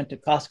down. We went to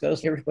Costco,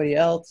 like everybody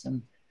else,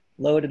 and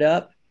loaded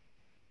up.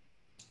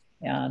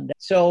 And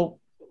so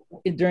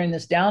during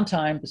this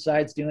downtime,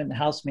 besides doing the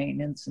house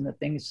maintenance and the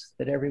things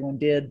that everyone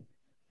did,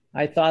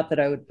 I thought that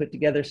I would put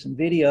together some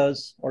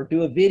videos or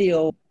do a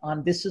video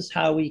on this is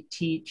how we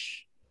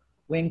teach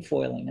wing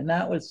foiling. And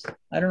that was,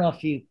 I don't know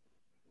if you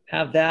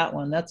have that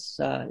one. That's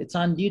it's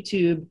on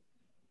YouTube.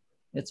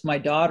 It's My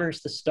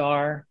Daughter's the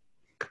Star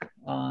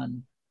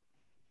on.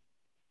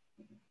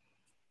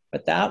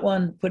 But that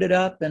one, put it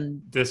up.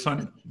 And this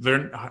one,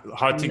 learn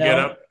how to get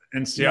up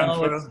and stay on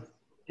foil?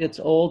 It's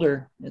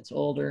older. It's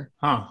older.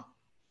 Huh.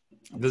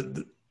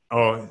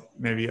 Oh,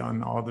 maybe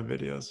on all the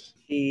videos.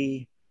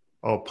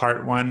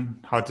 Part one,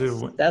 how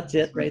to. That's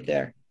it right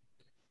there.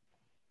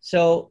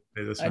 So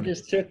I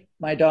just took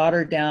my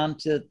daughter down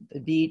to the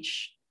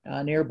beach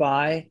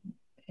nearby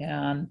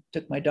and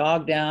took my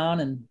dog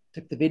down and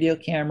took the video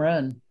camera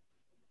and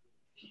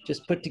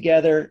just put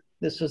together,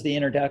 this was the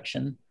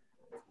introduction.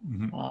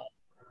 Mm-hmm.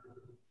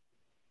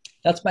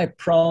 That's my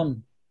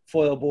prone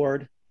foil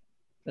board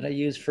that I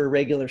use for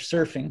regular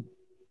surfing.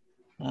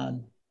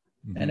 And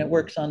it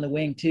works on the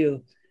wing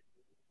too.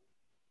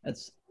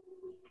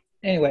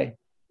 Anyway.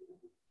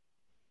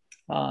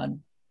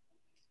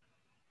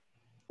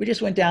 We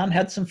just went down,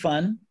 had some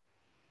fun.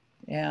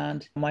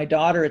 And my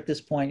daughter at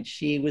this point,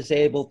 she was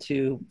able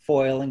to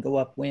foil and go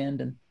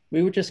upwind. And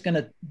we were just going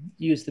to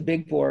use the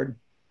big board.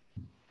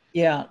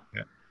 Yeah.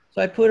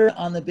 So I put her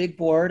on the big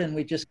board and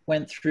we just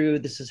went through,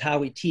 this is how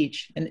we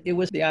teach. And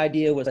the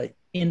idea was an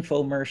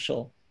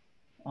infomercial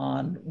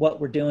on what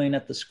we're doing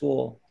at the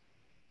school.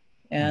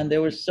 And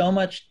there was so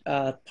much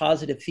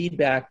positive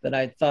feedback that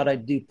I thought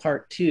I'd do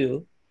part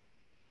 2.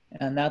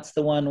 And that's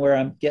the one where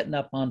I'm getting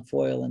up on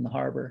foil in the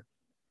harbor.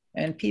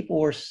 And people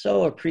were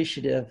so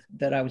appreciative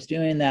that I was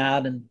doing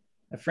that. And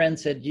a friend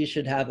said, you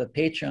should have a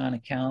Patreon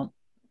account,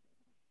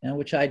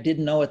 which I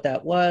didn't know what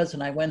that was.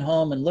 And I went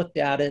home and looked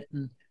at it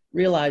and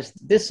realized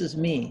this is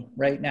me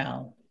right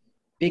now.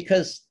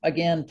 Because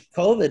again,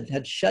 COVID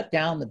had shut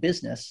down the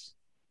business.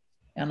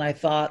 And I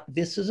thought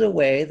this is a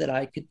way that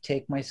I could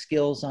take my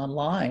skills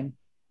online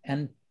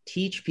and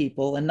teach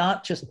people, and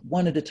not just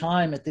one at a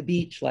time at the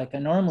beach like I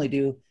normally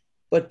do,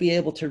 but be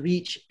able to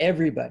reach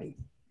everybody.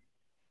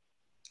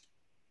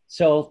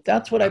 So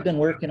that's what I've been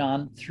working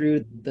on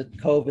through the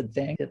COVID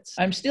thing.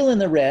 I'm still in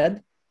the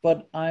red,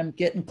 but I'm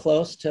getting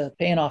close to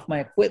paying off my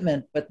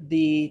equipment. But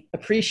the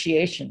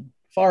appreciation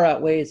far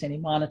outweighs any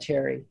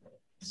monetary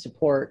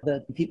support.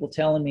 The people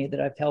telling me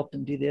that I've helped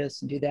them do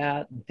this and do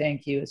that, and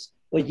thank you.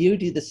 Well, you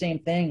do the same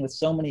thing with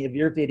so many of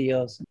your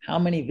videos. How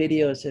many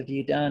videos have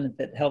you done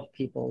that help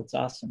people? It's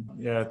awesome.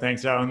 Yeah,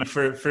 thanks, Alan.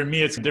 For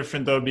me, it's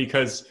different though,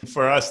 because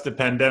for us, the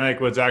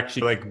pandemic was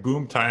actually like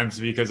boom times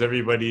because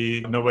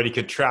nobody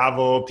could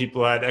travel.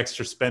 People had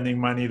extra spending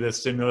money, the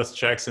stimulus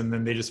checks, and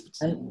then they just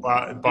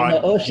bought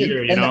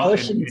gear, and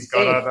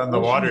got out on the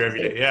water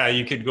every day. Yeah,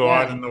 you could go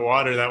out in the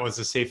water. That was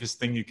the safest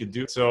thing you could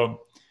do.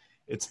 So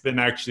it's been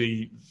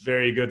actually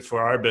very good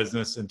for our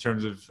business in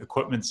terms of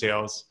equipment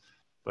sales.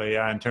 But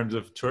yeah, in terms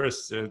of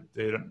tourists,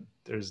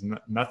 there's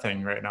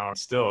nothing right now.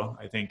 Still,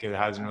 I think it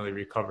hasn't really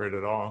recovered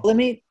at all. Let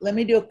me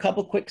do a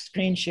couple quick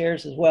screen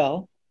shares as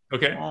well.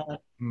 Okay. Let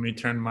me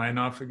turn mine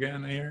off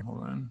again here.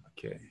 Hold on.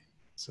 Okay.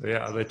 So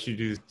yeah, I'll let you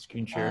do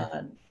screen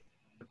share.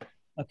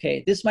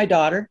 Okay. This is my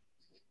daughter.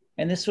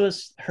 And this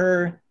was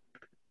her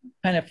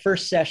kind of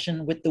first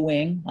session with the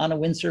wing on a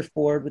windsurf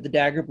board with the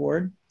dagger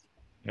board.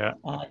 Yeah.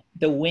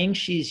 The wing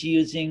she's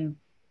using,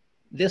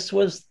 this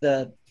was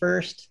the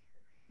first,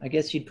 I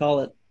guess you'd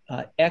call it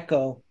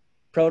Echo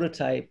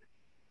prototype.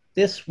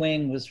 This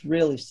wing was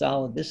really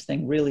solid. This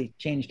thing really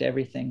changed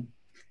everything.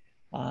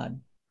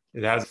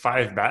 It has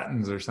 5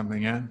 battens or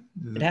something, yeah?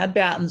 It had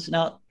battens.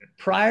 Now,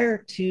 prior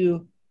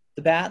to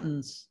the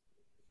battens,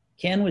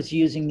 Ken was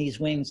using these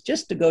wings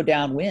just to go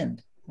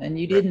downwind. And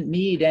you didn't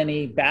need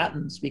any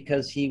battens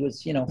because he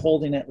was,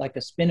 holding it like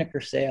a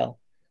spinnaker sail.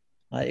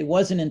 It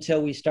wasn't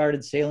until we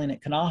started sailing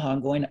at Kanaha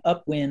and going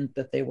upwind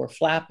that they were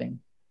flapping.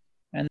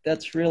 And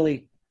that's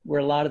really where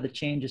a lot of the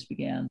changes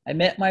began. I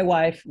met my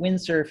wife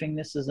windsurfing.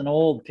 This is an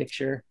old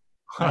picture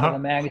out of a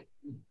magazine.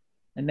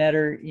 I met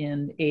her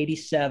in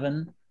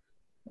 87,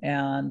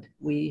 and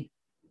we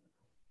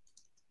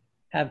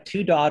have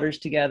 2 daughters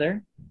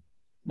together.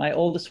 My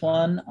oldest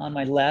one on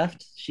my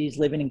left, she's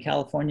living in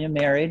California,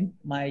 married.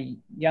 My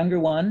younger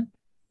one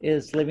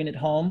is living at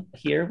home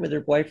here with her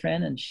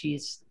boyfriend, and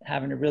she's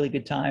having a really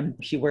good time.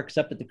 She works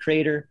up at the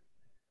Crater.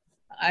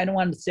 I don't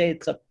want to say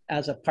it's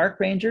as a park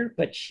ranger,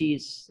 but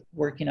she's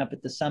working up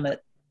at the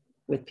summit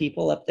with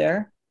people up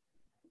there.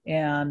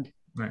 And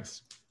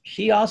nice.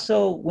 She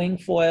also wing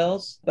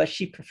foils, but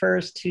she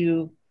prefers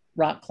to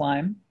rock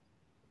climb,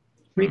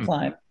 free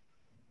climb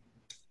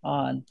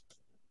on,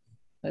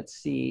 let's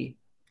see.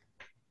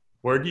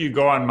 Where do you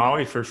go on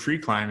Maui for free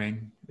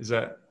climbing?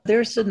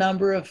 There's a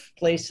number of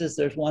places.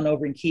 There's one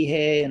over in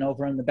Kihei and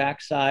over on the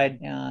backside,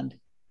 and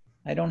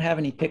I don't have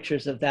any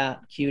pictures of that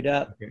queued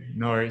up. Okay,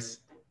 no worries.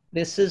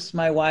 This is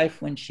my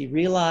wife when she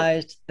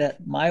realized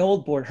that my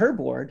old board, her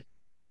board,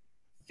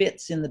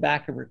 fits in the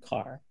back of her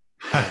car.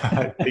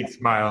 Big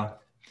smile.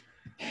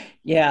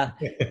 Yeah,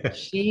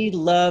 she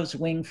loves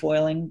wing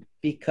foiling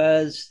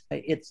because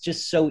it's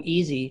just so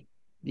easy.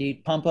 You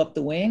pump up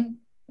the wing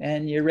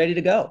and you're ready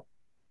to go.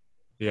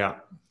 Yeah.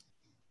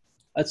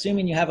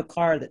 Assuming you have a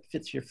car that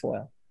fits your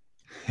foil.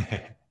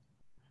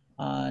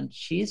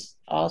 She's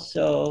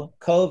also,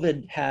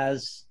 COVID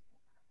has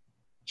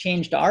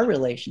changed our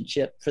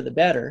relationship for the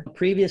better.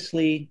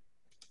 Previously,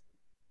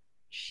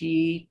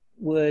 she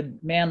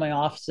would man my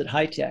office at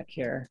High Tech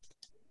here,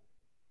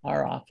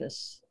 our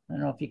office. I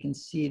don't know if you can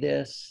see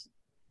this.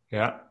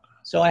 Yeah.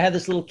 So I had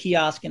this little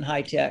kiosk in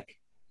High Tech,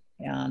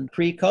 and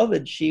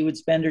pre-COVID, she would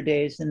spend her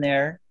days in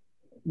there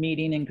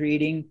meeting and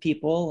greeting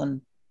people and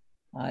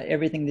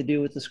everything to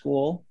do with the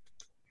school.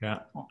 Yeah.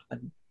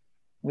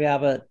 We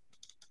have a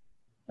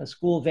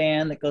school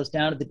van that goes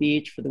down to the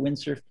beach for the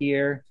windsurf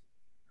gear.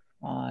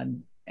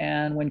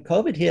 And when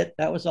COVID hit,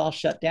 that was all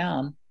shut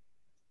down.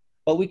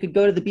 But we could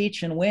go to the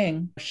beach and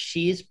wing.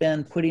 She's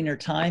been putting her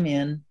time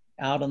in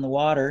out on the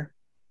water.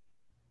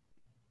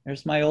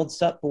 There's my old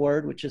SUP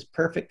board, which is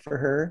perfect for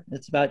her.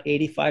 It's about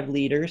 85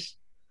 liters.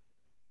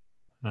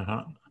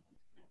 Uh-huh.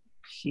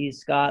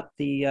 She's got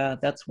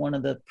that's one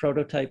of the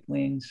prototype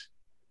wings.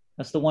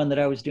 That's the one that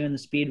I was doing the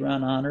speed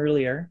run on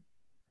earlier.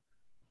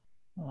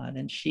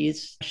 And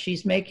she's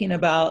making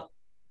about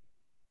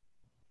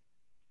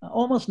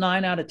almost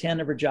 9 out of 10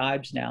 of her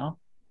jibes now.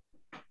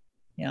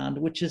 And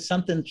which is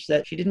something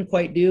that she didn't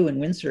quite do in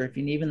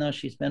windsurfing, even though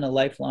she's been a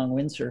lifelong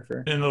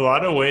windsurfer. In a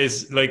lot of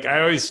ways, like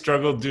I always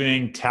struggled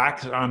doing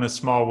tack on a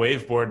small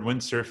waveboard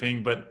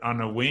windsurfing, but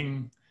on a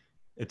wing,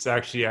 it's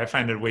actually, I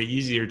find it way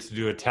easier to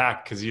do a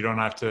tack because you don't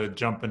have to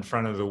jump in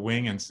front of the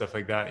wing and stuff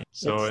like that.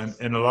 So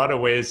in a lot of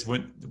ways,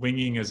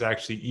 winging is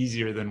actually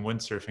easier than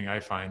windsurfing, I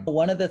find.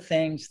 One of the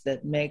things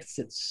that makes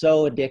it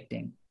so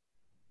addicting,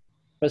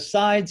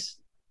 besides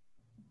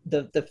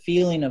the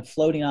feeling of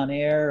floating on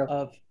air,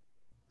 of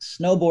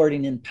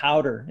snowboarding in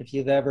powder, if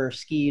you've ever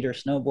skied or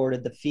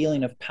snowboarded, the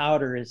feeling of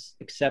powder is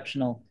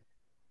exceptional.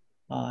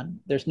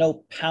 There's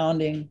no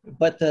pounding,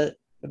 but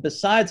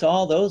besides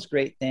all those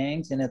great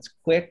things, and it's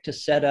quick to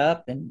set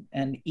up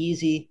and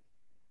easy,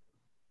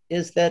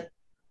 is that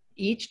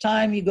each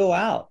time you go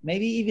out,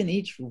 maybe even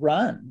each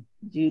run,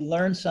 you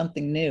learn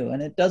something new.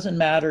 And it doesn't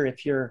matter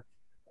if you're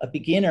a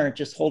beginner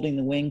just holding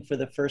the wing for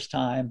the first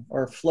time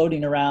or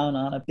floating around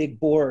on a big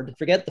board.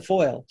 Forget the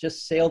foil,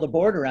 just sail the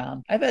board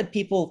around. I've had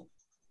people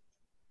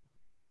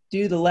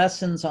do the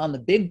lessons on the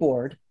big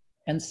board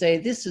and say,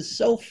 this is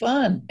so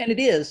fun. And it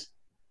is,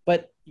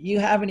 but you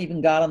haven't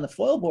even got on the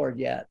foil board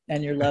yet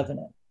and you're loving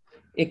it.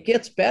 It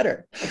gets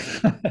better.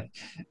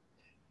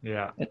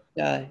 Yeah.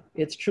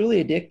 It's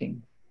truly addicting.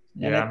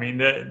 And I mean,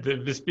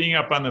 just being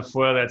up on the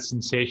foil, that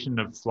sensation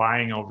of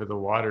flying over the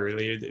water,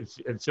 really,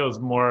 it feels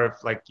more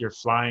like you're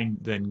flying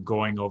than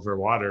going over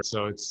water.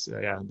 So it's,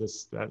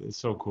 that is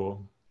so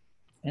cool.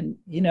 And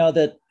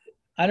that,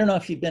 I don't know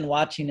if you've been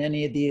watching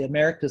any of the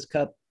America's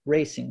Cup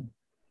racing.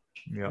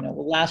 Yeah.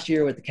 Last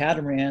year with the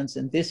catamarans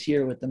and this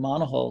year with the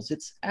monohulls,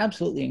 it's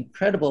absolutely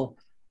incredible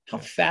how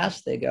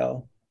fast they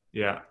go.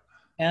 Yeah.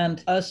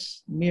 And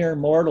us mere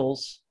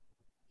mortals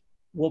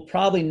will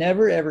probably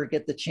never ever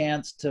get the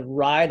chance to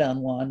ride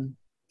on one,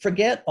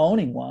 forget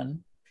owning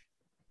one.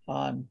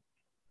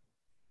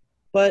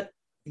 But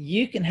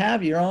you can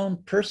have your own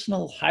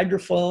personal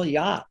hydrofoil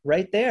yacht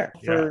right there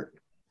for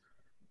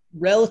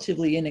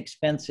relatively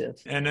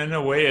inexpensive. And in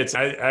a way, it's,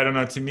 I don't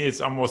know, to me, it's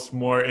almost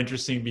more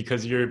interesting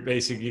because you're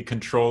basically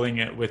controlling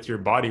it with your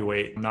body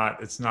weight.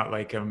 It's not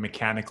like a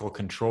mechanical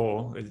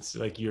control. It's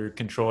like you're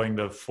controlling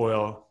the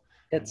foil.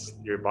 It's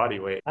your body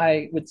weight.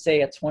 I would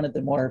say it's one of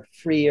the more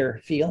freer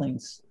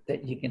feelings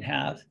that you can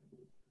have.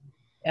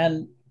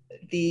 And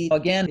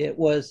again, it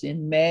was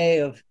in May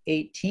of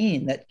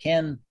 18 that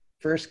Ken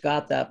first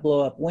got that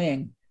blow up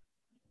wing.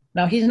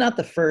 Now, he's not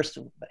the first.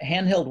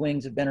 Handheld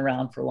wings have been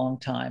around for a long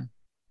time.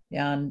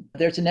 And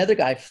there's another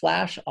guy,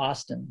 Flash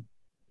Austin.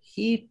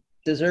 He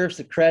deserves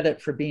the credit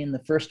for being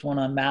the first one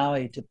on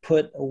Maui to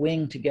put a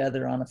wing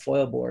together on a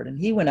foil board. And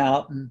he went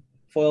out and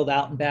foiled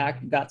out and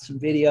back and got some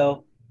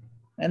video.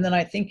 And then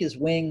I think his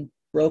wing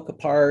broke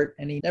apart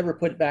and he never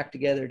put it back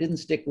together, didn't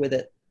stick with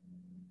it.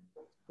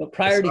 But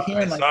prior to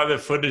him, I saw the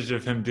footage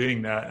of him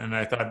doing that and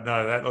I thought,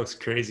 no, that looks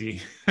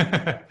crazy.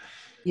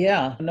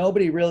 Yeah,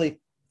 nobody really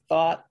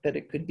thought that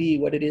it could be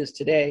what it is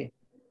today.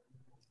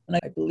 And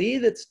I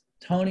believe it's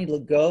Tony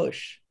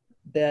Lagauche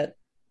that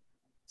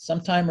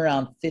sometime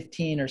around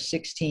 15 or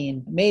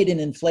 16 made an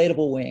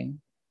inflatable wing,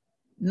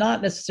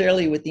 not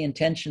necessarily with the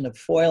intention of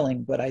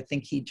foiling, but I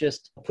think he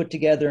just put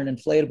together an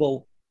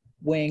inflatable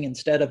wing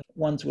instead of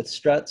ones with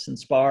struts and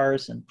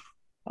spars.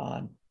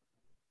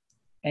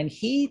 And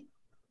he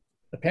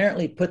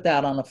apparently put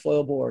that on a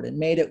foil board and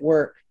made it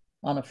work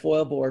on a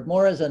foil board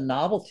more as a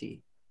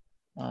novelty.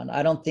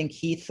 I don't think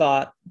he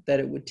thought that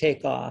it would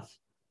take off,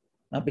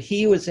 but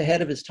he was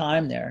ahead of his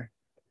time there.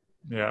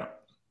 Yeah.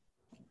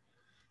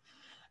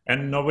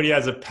 And nobody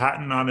has a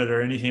patent on it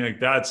or anything like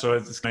that. So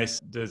it's nice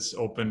that it's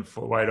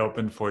wide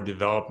open for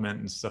development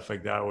and stuff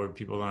like that, where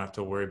people don't have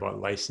to worry about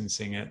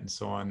licensing it and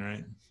so on,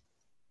 right?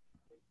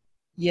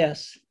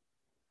 Yes.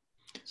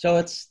 So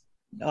it's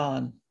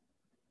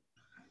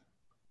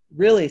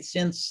really,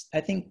 since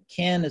I think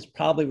Ken is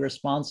probably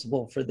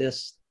responsible for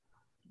this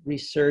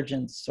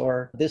resurgence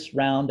or this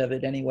round of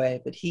it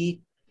anyway, but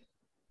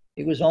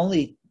it was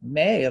only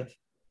May of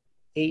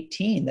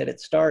 18 that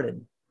it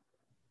started.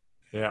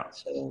 Yeah.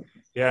 So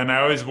yeah, and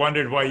I always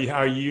wondered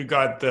how you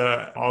got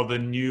all the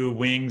new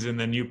wings and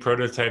the new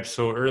prototypes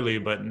so early,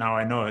 but now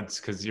I know it's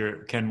because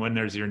Ken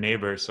Winner's your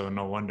neighbor, so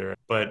no wonder.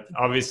 But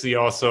obviously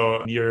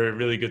also you're a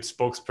really good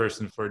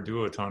spokesperson for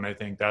Duotone. I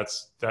think that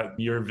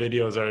your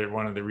videos are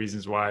one of the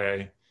reasons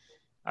why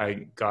I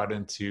got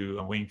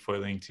into wing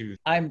foiling too.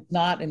 I'm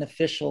not an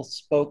official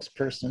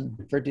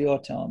spokesperson for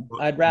Duotone.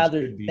 I'd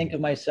rather think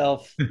of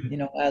myself,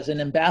 as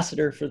an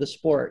ambassador for the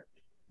sport.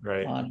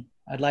 Right.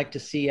 I'd like to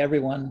see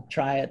everyone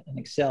try it and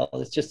excel.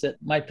 It's just that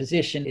my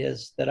position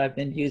is that I've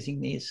been using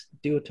these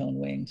Duotone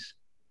wings.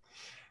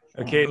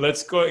 Okay,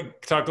 let's go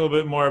talk a little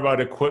bit more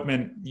about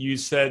equipment. You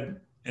said,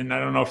 and I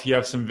don't know if you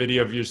have some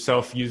video of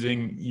yourself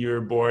using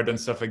your board and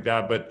stuff like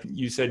that, but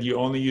you said you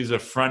only use a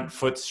front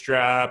foot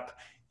strap.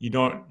 You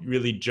don't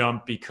really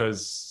jump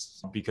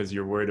because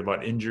you're worried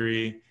about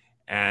injury,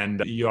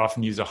 and you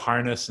often use a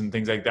harness and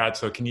things like that.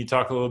 So can you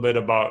talk a little bit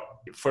about,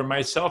 for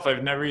myself,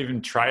 I've never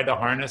even tried a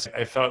harness.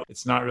 I felt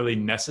it's not really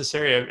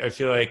necessary. I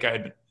feel like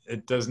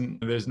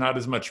there's not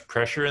as much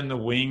pressure in the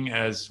wing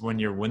as when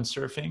you're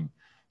windsurfing.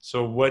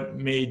 So what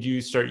made you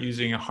start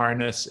using a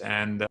harness,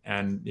 and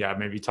yeah,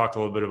 maybe talk a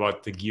little bit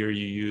about the gear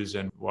you use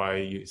and why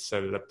you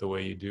set it up the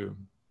way you do.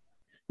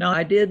 Now,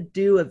 I did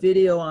do a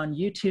video on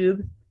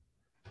YouTube.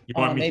 You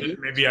want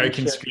maybe I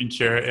can screen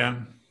share it, yeah?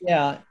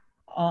 Yeah,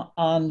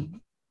 on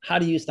how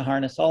to use the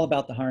harness, all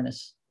about the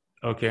harness.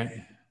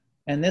 Okay.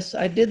 And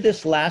I did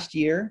this last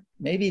year,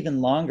 maybe even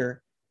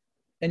longer.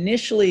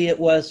 Initially, it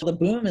was the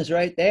boom is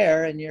right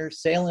there and you're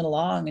sailing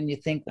along and you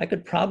think, I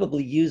could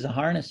probably use a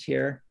harness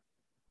here.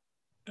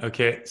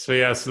 Okay. So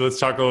let's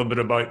talk a little bit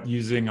about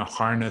using a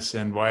harness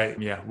and why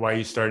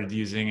you started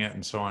using it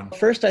and so on.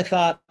 First, I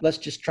thought, let's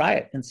just try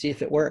it and see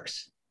if it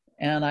works.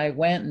 And I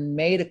went and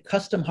made a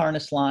custom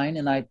harness line,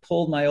 and I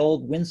pulled my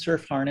old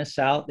windsurf harness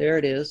out. There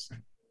it is.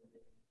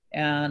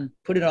 And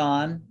put it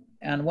on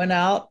and went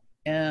out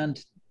and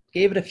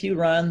gave it a few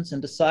runs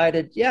and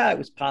decided, it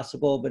was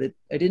possible, but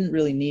I didn't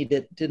really need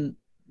it. Didn't,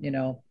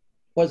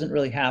 wasn't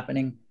really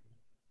happening.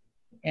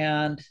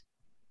 And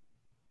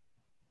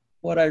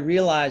what I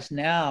realize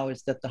now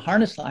is that the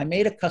harness line, I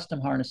made a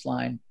custom harness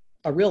line,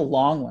 a real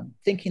long one,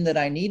 thinking that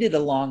I needed a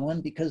long one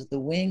because the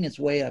wing is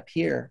way up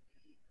here.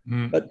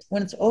 Mm. But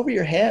when it's over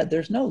your head,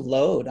 there's no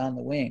load on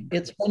the wing.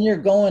 It's when you're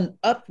going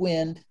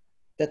upwind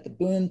that the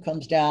boom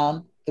comes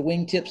down, the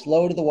wingtips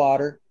low to the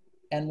water.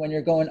 And when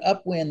you're going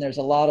upwind, there's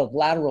a lot of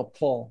lateral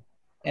pull.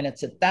 And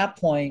it's at that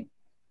point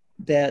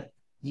that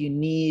you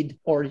need,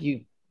 or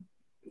you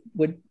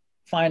would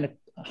find a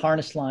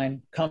harness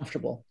line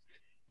comfortable.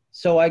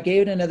 So I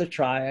gave it another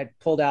try. I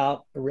pulled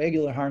out a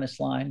regular harness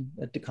line,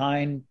 a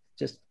Dakine,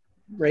 just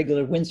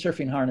regular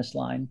windsurfing harness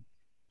line,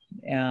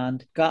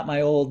 and got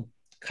my old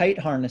kite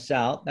harness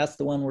out. That's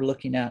the one we're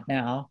looking at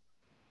now.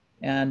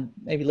 And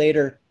maybe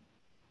later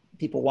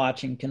people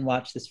watching can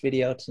watch this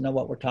video to know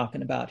what we're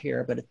talking about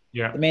here. But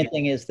the main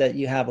thing is that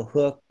you have a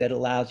hook that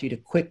allows you to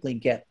quickly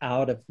get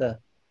out of the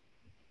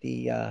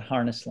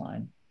harness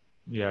line.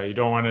 Yeah, you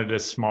don't want it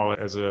as small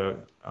as a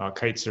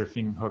kite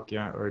surfing hook,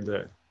 or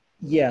the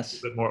yes,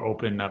 a bit more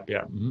open up,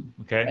 Mm-hmm.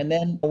 Okay. And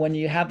then when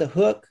you have the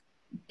hook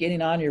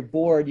getting on your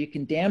board, you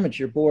can damage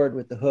your board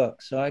with the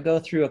hook. So I go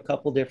through a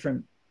couple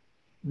different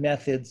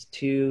methods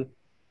to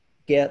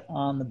get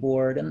on the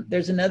board. And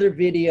there's another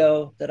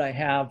video that I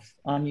have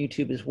on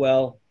YouTube as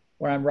well,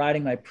 where I'm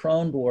riding my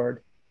prone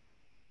board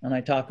and I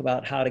talk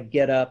about how to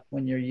get up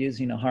when you're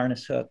using a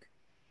harness hook.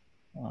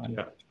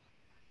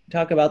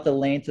 talk about the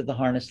length of the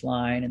harness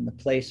line and the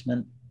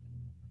placement.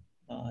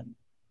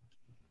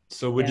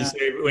 So would you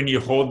say when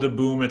you hold the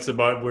boom, it's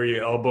about where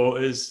your elbow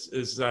is?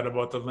 Is that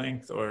about the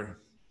length or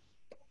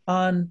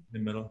on the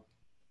middle?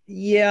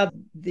 Yeah,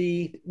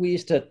 we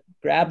used to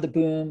grab the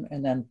boom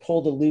and then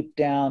pull the loop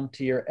down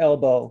to your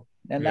elbow,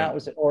 and that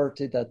was or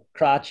to the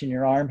crotch in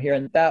your arm here,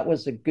 and that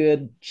was a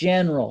good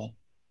general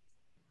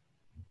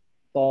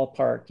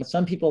ballpark.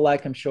 Some people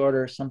like them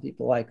shorter, some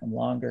people like them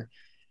longer.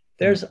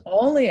 There's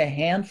only a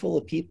handful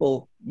of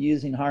people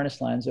using harness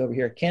lines over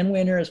here. Ken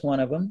Winter is one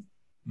of them.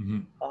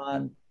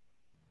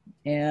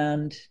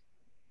 And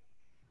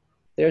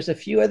there's a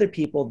few other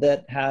people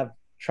that have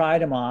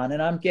tried them on,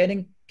 and I'm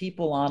getting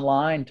people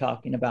online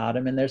talking about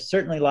them, and there's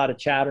certainly a lot of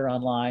chatter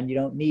online. You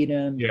don't need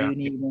them. You do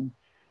need them.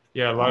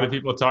 Yeah, a lot of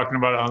people talking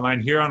about it online.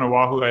 Here on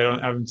Oahu, I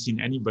haven't seen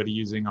anybody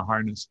using a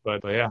harness,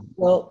 but yeah.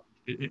 Well,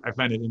 I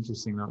find it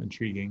interesting though,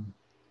 intriguing.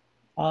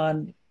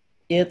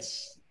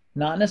 It's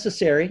not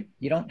necessary.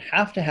 You don't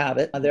have to have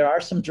it. There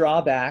are some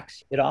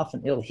drawbacks.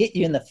 It'll hit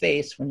you in the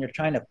face when you're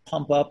trying to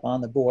pump up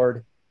on the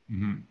board.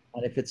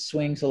 And if it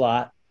swings a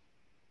lot.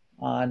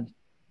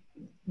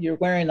 You're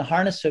wearing the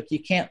harness hook, you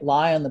can't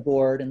lie on the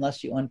board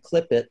unless you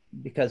unclip it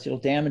because it'll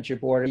damage your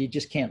board. Or you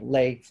just can't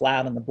lay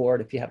flat on the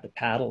board if you have to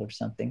paddle or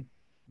something.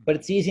 But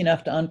it's easy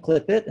enough to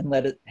unclip it and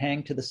let it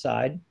hang to the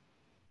side.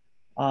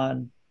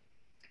 And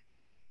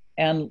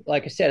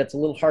like I said, it's a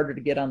little harder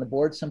to get on the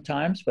board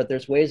sometimes, but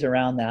there's ways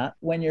around that.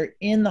 When you're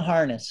in the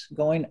harness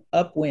going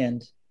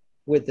upwind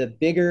with a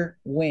bigger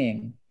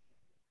wing,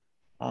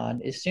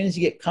 as soon as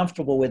you get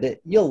comfortable with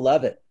it, you'll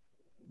love it.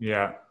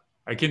 Yeah.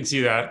 I can see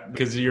that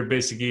because you're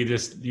basically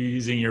just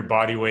using your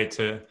body weight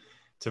to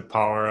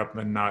power up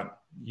and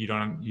you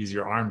don't use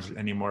your arms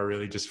anymore,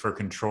 really, just for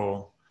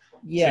control.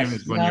 Yes. Same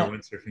as when you're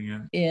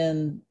windsurfing.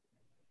 In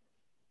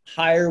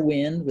higher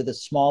wind with a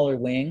smaller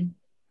wing,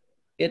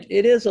 it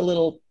is a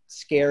little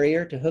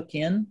scarier to hook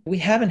in. We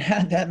haven't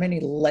had that many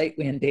light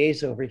wind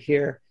days over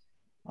here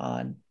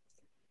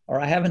or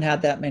I haven't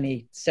had that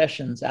many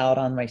sessions out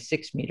on my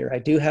 6 meter. I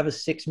do have a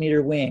 6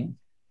 meter wing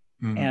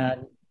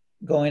and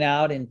going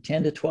out in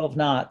 10 to 12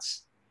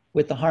 knots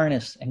with the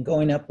harness and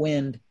going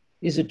upwind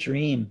is a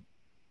dream.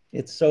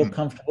 It's so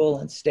comfortable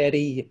and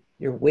steady.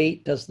 Your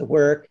weight does the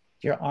work.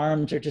 Your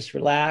arms are just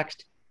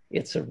relaxed.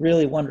 It's a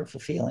really wonderful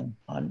feeling.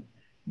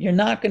 You're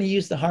not going to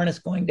use the harness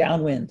going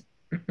downwind.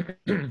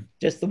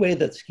 Just the way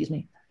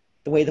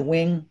the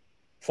wing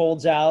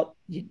folds out,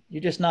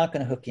 you're just not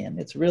going to hook in.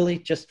 It's really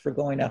just for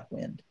going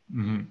upwind.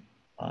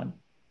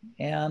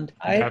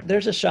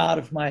 There's a shot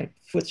of my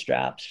foot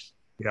straps.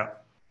 Yeah.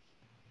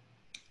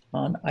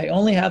 I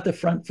only have the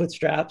front foot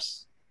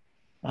straps.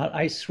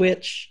 I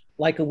switch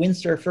like a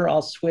windsurfer.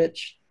 I'll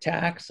switch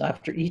tacks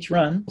after each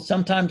run.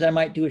 Sometimes I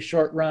might do a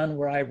short run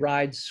where I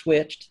ride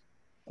switched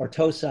or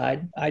toe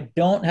side. I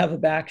don't have a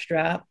back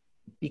strap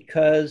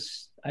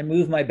because I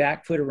move my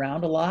back foot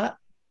around a lot.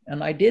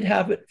 And I did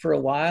have it for a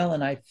while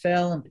and I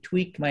fell and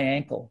tweaked my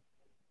ankle.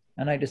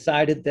 And I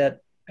decided that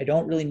I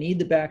don't really need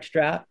the back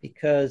strap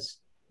because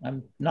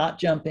I'm not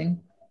jumping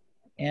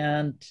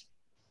and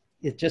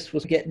it just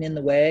was getting in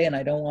the way and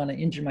I don't want to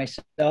injure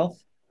myself.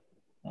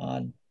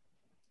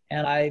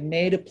 And I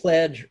made a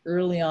pledge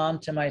early on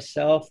to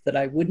myself that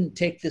I wouldn't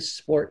take this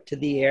sport to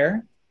the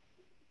air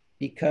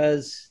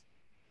because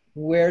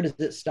where does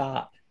it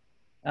stop?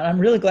 And I'm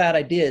really glad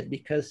I did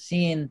because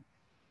seeing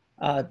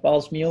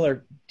Balls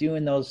Mueller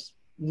doing those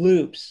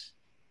loops,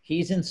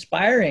 he's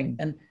inspiring.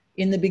 And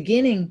in the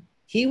beginning,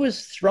 he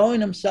was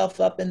throwing himself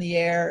up in the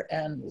air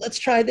and let's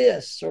try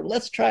this or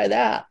let's try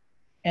that.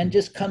 And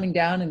just coming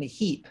down in a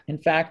heap. In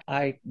fact,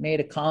 I made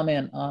a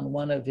comment on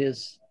one of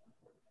his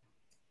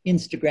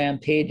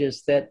Instagram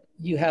pages that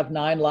you have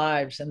 9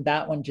 lives and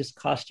that one just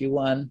cost you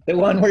 1. The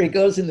one where he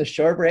goes in the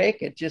shore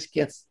break, it just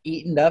gets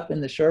eaten up in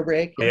the shore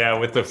break. Yeah,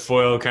 with the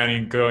foil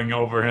kind of going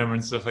over him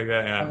and stuff like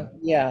that.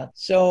 Yeah.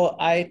 So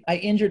I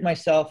injured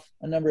myself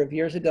a number of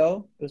years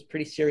ago. It was a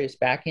pretty serious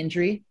back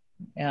injury.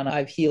 And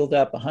I've healed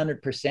up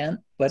 100%.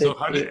 But so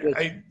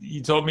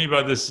you told me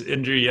about this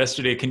injury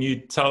yesterday. Can you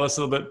tell us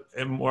a little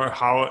bit more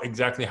how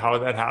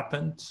that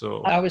happened?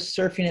 So I was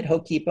surfing at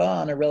Hokipa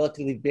on a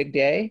relatively big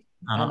day,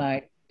 and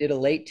I did a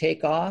late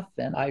takeoff,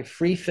 and I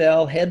free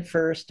fell head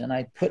first, and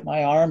I put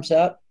my arms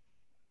up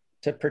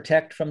to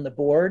protect from the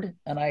board,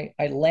 and I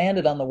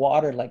landed on the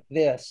water like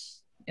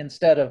this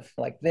instead of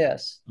like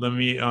this. Let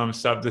me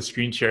stop the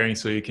screen sharing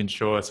so you can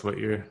show us what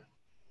you're.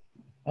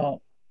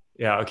 Oh.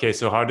 Yeah. Okay.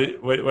 So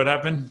what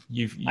happened?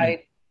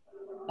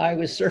 I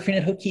was surfing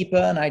at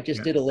Hokipa and I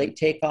just did a late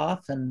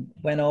takeoff and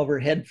went over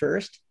head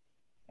first.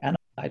 And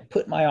I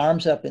put my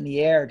arms up in the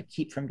air to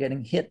keep from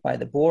getting hit by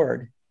the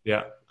board.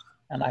 Yeah.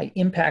 And I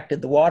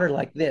impacted the water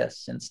like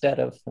this instead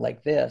of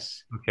like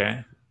this.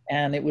 Okay.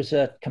 And it was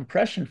a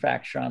compression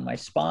fracture on my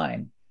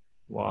spine.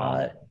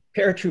 Wow.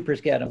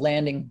 Paratroopers get them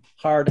landing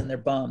hard on their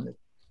bum.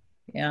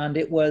 And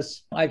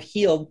I've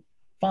healed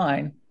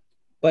fine.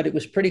 But it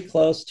was pretty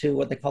close to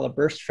what they call a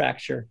burst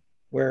fracture,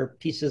 where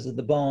pieces of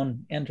the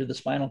bone enter the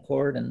spinal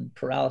cord and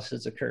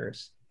paralysis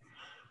occurs.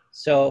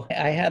 So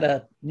I had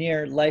a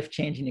near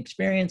life-changing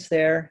experience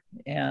there.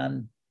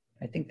 And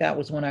I think that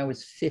was when I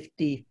was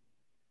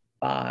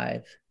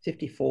 55,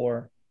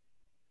 54.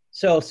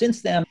 So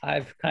since then,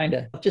 I've kind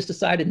of just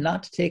decided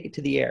not to take it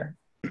to the air.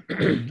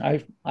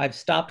 I've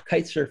stopped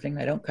kite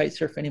surfing. I don't kite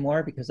surf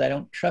anymore because I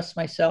don't trust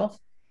myself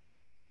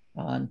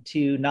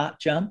to not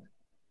jump.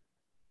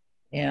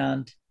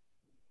 And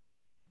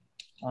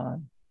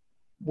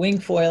wing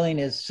foiling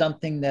is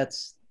something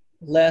that's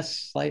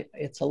less like,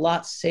 it's a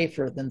lot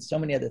safer than so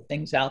many other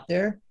things out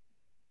there.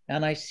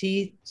 And I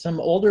see some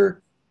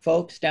older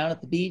folks down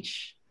at the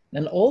beach,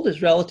 and old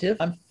is relative.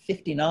 I'm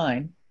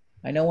 59.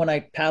 I know when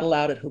I paddle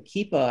out at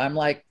Hokipa, I'm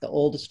like the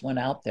oldest one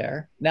out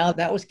there. Now,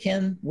 that was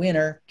Ken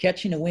Winter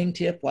catching a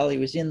wingtip while he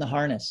was in the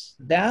harness.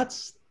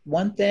 That's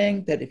one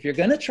thing that if you're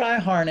going to try a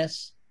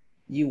harness,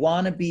 you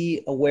want to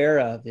be aware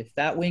of. If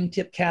that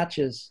wingtip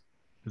catches,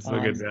 let's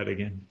look at that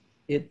again.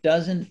 It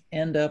doesn't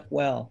end up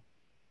well.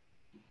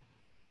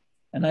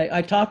 And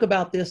I talk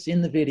about this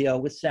in the video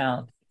with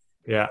sound.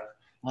 Yeah.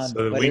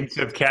 So the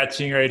wingtip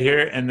catching right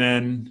here, and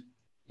then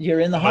you're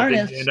in the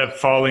harness. You end up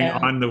falling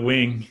on the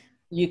wing.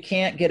 You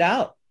can't get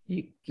out.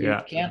 You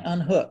can't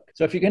unhook.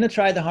 So if you're going to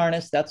try the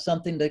harness, that's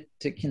something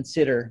to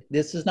consider.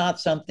 This is not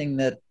something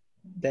that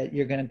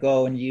you're going to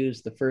go and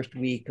use the first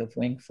week of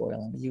wing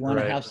foiling. You want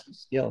to have some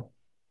skill.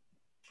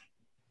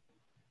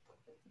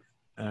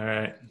 All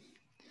right.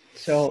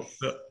 So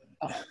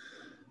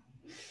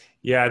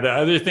yeah, the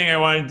other thing I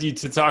wanted you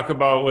to talk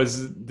about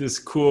was this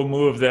cool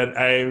move that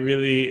I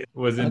really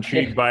was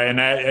intrigued by,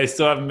 and I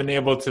still haven't been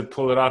able to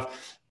pull it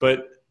off,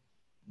 but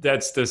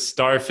that's the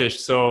starfish.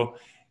 So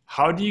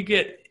how do you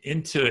get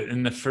into it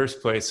in the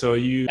first place? So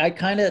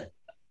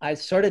I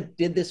sort of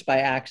did this by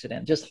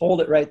accident. Just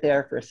hold it right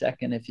there for a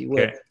second, if you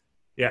would. Okay.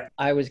 Yeah.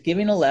 I was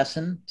giving a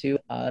lesson to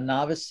a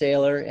novice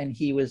sailor, and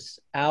he was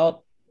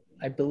out,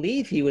 I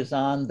believe he was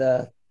on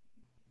the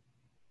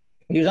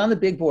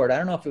big board. I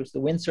don't know if it was the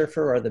windsurfer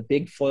or the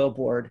big foil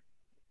board.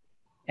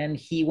 And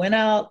he went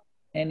out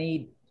and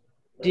he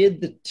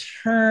did the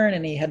turn,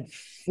 and he had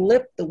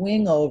flipped the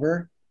wing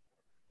over,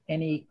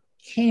 and he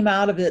came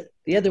out of it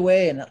the other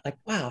way. And like,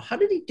 wow, how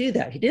did he do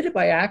that? He did it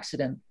by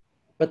accident,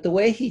 but the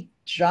way he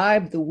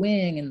jibed the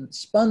wing and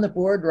spun the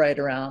board right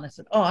around, I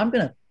said, oh, I'm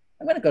going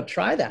to go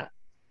try that.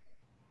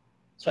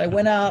 So I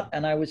went out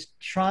and I was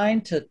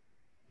trying to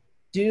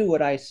do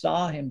what I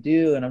saw him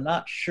do, and I'm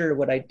not sure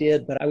what I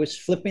did, but I was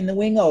flipping the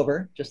wing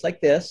over just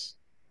like this.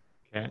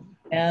 Okay.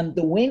 And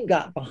the wing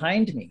got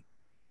behind me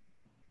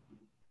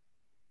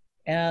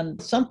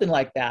and something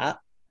like that.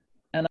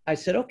 And I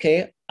said,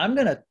 okay, I'm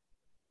going to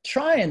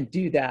try and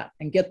do that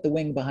and get the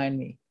wing behind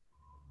me.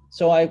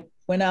 So I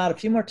went out a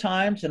few more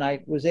times and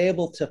I was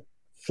able to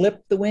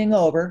flip the wing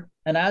over.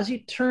 And as you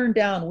turn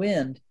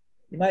downwind,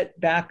 you might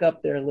back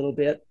up there a little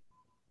bit.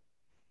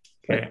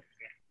 Okay.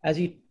 As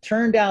you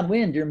turn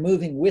downwind, you're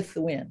moving with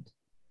the wind.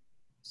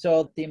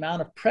 So the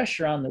amount of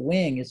pressure on the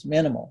wing is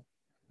minimal.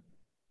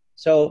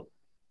 So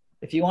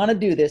if you want to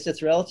do this,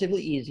 it's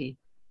relatively easy.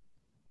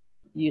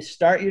 You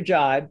start your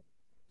jibe,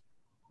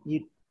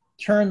 you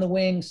turn the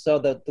wing so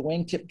that the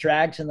wingtip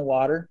drags in the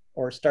water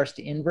or starts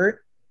to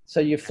invert. So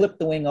you flip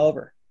the wing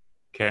over.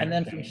 Okay. And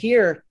then from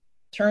here,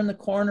 turn the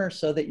corner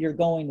so that you're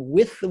going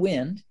with the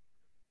wind.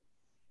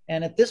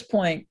 And at this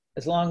point,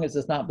 as long as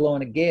it's not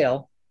blowing a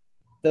gale,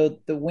 the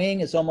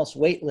wing is almost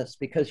weightless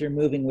because you're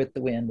moving with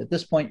the wind. At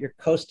this point, you're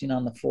coasting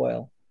on the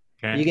foil.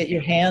 Okay. You get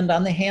your hand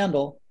on the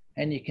handle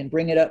and you can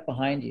bring it up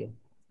behind you.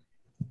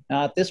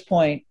 Now, at this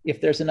point,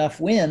 if there's enough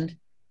wind,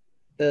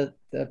 the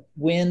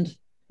wind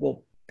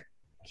will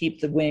keep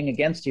the wing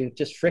against you,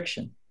 just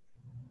friction.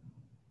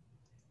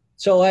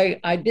 So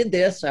I did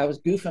this. I was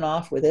goofing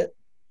off with it.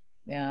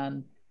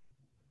 And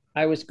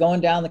I was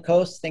going down the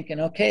coast thinking,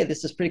 okay,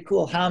 this is pretty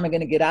cool. How am I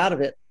going to get out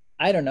of it?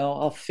 I don't know.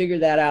 I'll figure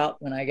that out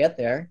when I get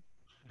there.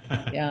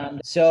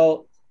 And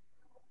so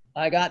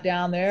I got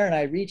down there and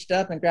I reached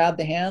up and grabbed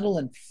the handle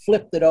and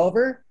flipped it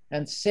over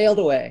and sailed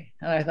away.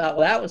 And I thought,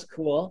 well, that was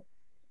cool.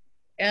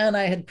 And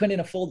I had put in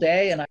a full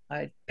day and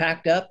I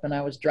packed up and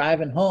I was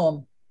driving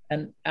home,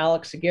 and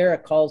Alex Segura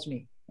calls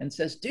me and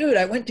says, dude,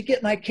 I went to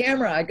get my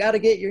camera. I got to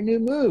get your new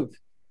move.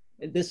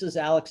 This is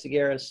Alex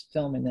Segura's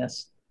filming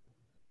this.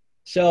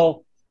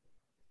 So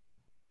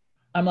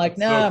I'm like,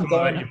 no, I'm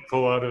going. You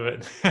pull out of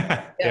it.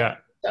 Yeah.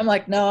 I'm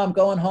like, no, I'm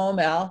going home,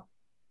 Al.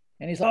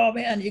 And he's, oh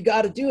man, you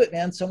got to do it,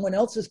 man. Someone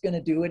else is going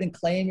to do it and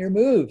claim your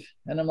move.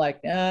 And I'm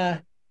like, nah.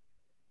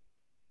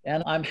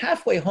 And I'm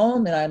halfway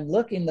home and I'm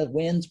looking, the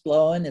wind's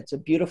blowing. It's a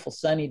beautiful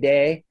sunny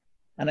day.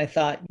 And I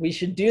thought we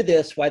should do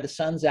this while the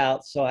sun's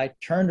out. So I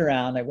turned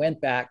around, I went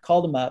back,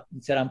 called him up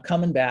and said, I'm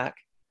coming back.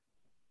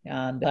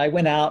 And I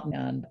went out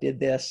and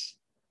did this.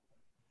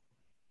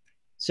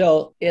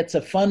 So it's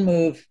a fun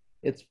move.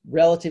 It's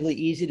relatively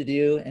easy to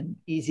do and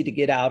easy to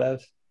get out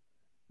of.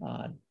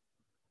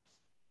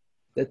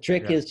 The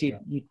trick is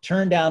you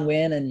turn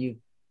downwind and you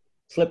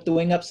flip the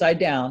wing upside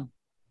down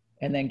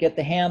and then get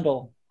the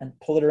handle and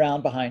pull it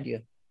around behind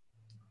you.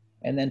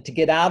 And then to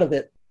get out of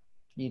it,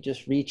 you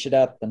just reach it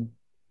up and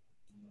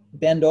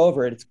bend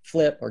over it. It's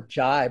flip or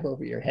jibe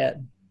over your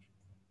head.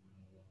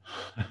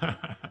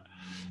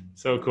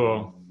 So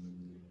cool.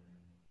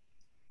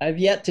 I've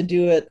yet to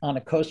do it on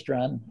a coast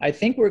run. I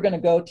think we're going to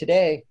go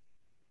today.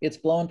 It's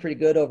blowing pretty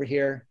good over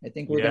here. I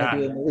think we're going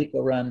to do a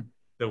Maliko run.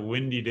 The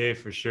windy day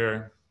for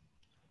sure.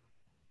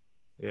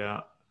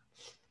 Yeah.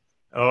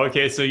 Oh,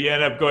 okay. So you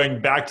end up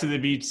going back to the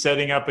beach,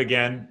 setting up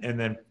again, and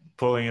then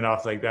pulling it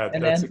off like that.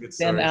 And That's a good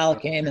story. then Al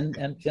came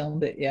and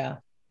filmed it. Yeah.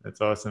 That's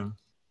awesome.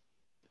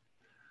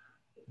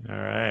 All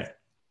right.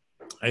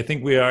 I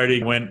think we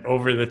already went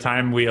over the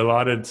time we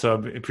allotted,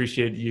 so I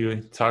appreciate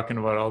you talking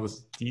about all the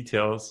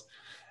details.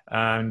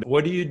 And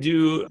what do you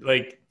do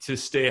like to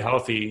stay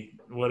healthy?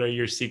 What are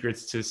your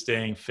secrets to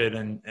staying fit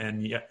and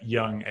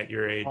young at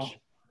your age?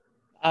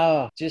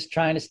 Just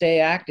trying to stay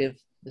active,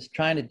 just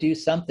trying to do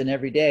something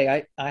every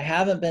day. I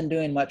haven't been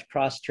doing much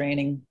cross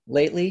training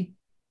lately.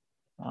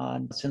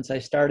 Since I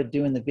started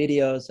doing the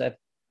videos, I've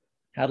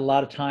had a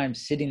lot of time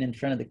sitting in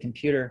front of the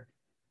computer.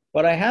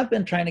 But I have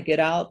been trying to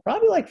get out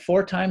probably like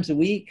 4 times a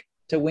week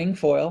to wing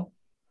foil.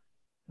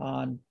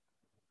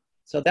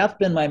 So that's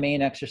been my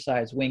main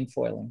exercise, wing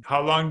foiling.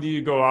 How long do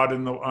you go out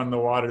on the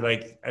water?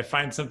 Like I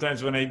find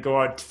sometimes when I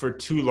go out for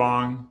too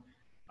long,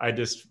 I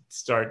just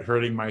start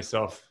hurting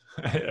myself.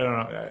 I don't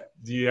know.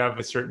 Do you have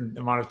a certain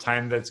amount of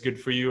time that's good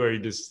for you, or you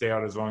just stay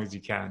out as long as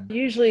you can?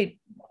 Usually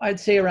I'd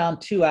say around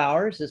 2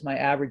 hours is my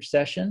average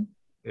session.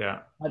 Yeah.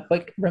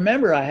 But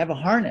remember, I have a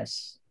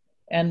harness.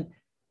 And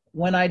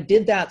when I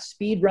did that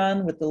speed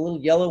run with the little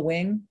yellow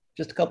wing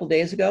just a couple of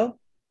days ago,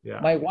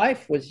 my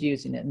wife was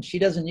using it and she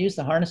doesn't use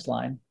the harness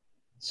line.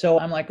 So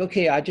I'm like,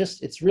 okay,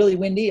 it's really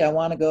windy. I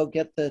want to go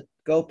get the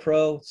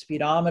GoPro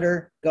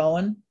speedometer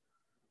going.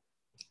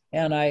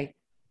 And I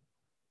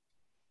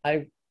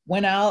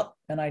went out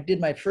and I did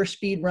my first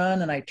speed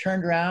run and I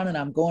turned around and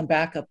I'm going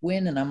back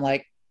upwind and I'm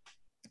like,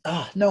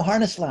 no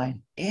harness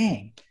line,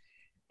 dang.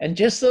 And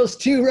just those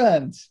 2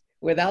 runs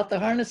without the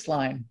harness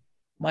line,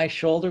 my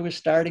shoulder was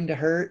starting to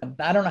hurt.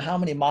 I don't know how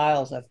many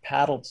miles I've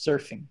paddled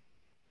surfing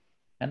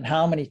and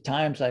how many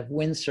times I've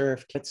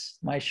windsurfed. It's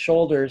my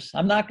shoulders.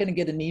 I'm not going to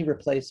get a knee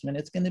replacement.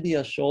 It's going to be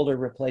a shoulder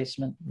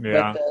replacement.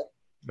 Yeah,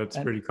 that's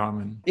pretty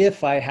common.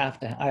 If I have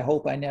to, I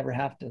hope I never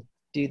have to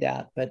do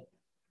that. But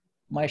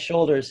my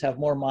shoulders have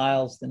more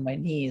miles than my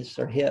knees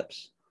or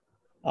hips.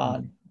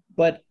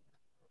 But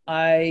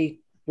I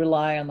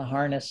rely on the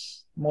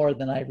harness more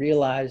than I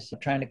realize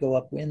trying to go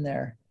upwind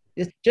there.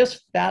 It's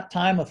just that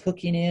time of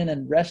hooking in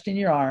and resting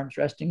your arms,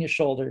 resting your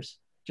shoulders,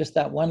 just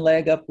that one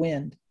leg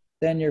upwind,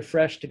 then you're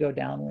fresh to go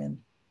downwind.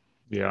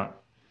 Yeah.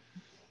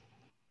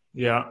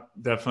 Yeah,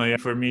 definitely.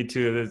 For me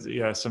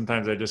too,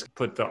 sometimes I just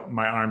put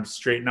my arms,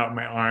 straighten out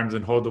my arms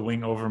and hold the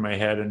wing over my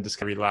head and just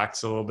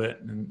relax a little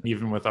bit. And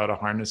even without a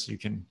harness, you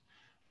can,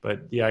 but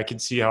yeah, I can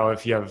see how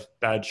if you have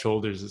bad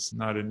shoulders, it's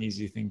not an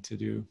easy thing to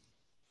do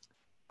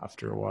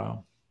after a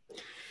while.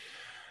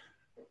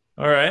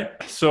 All right.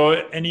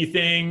 So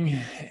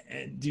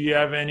do you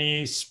have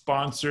any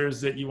sponsors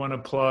that you want to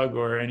plug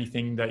or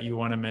anything that you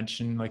want to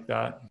mention like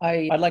that?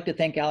 I'd like to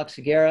thank Alex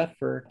Segura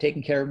for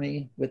taking care of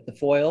me with the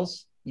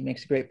foils. He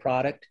makes a great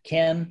product.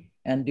 Ken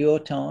and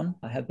Duotone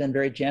have been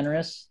very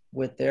generous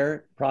with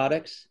their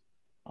products.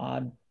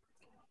 I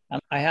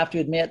have to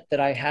admit that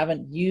I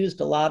haven't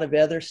used a lot of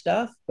other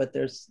stuff, but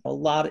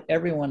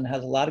everyone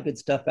has a lot of good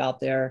stuff out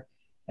there.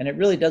 And it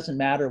really doesn't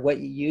matter what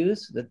you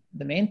use.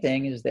 The main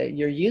thing is that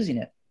you're using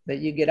it, that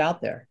you get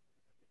out there.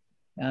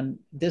 And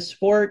this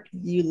sport,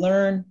 you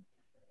learn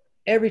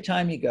every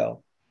time you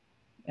go.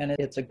 And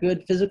it's a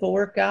good physical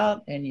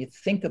workout and you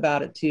think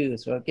about it too.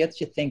 So it gets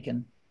you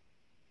thinking.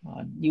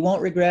 You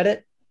won't regret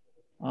it.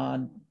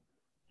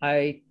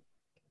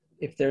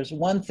 If there's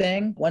one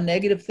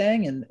negative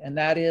thing, and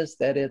that is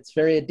that it's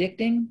very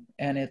addicting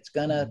and it's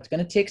gonna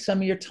take some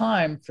of your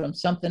time from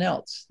something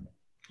else,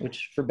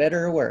 which for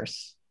better or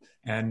worse.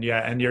 And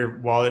your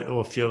wallet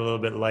will feel a little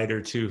bit lighter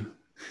too.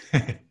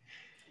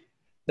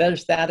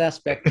 There's that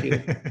aspect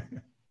too.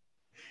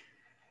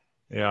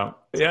 Yeah.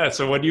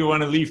 So what do you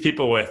want to leave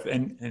people with?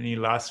 And any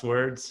last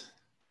words?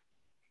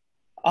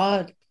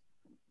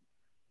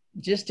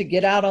 Just to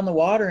get out on the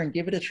water and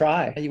give it a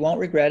try. You won't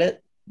regret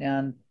it.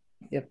 And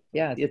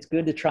it's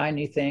good to try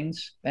new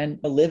things. And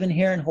living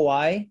here in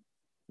Hawaii,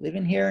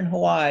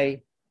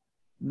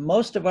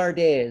 most of our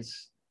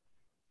days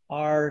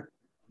are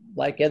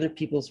like other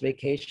people's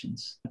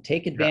vacations.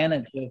 Take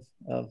advantage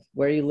of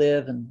where you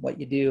live and what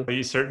you do.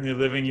 You're certainly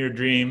living your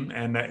dream,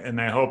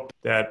 and I hope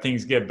that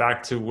things get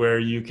back to where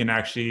you can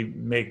actually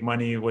make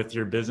money with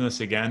your business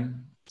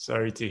again.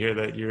 Sorry to hear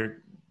that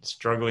you're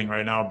struggling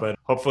right now, but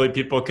hopefully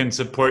people can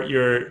support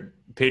your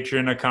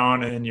Patreon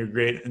account and your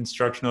great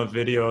instructional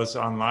videos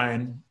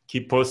online.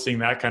 Keep posting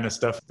that kind of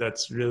stuff.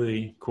 That's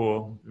really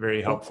cool,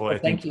 very helpful, I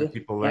think, for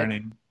people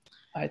learning.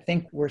 I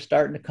think we're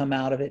starting to come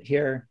out of it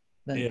here.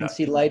 You can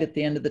see light at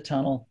the end of the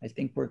tunnel. I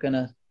think we're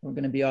gonna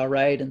be all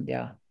right. And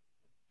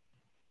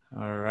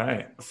All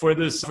right. For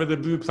the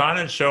Blue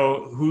Planet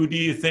show, who do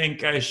you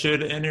think I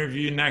should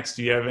interview next?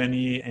 Do you have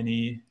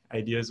any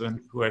ideas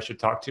on who I should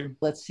talk to?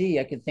 Let's see.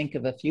 I could think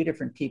of a few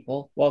different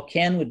people. Well,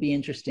 Ken would be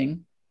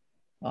interesting.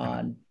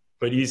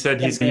 But you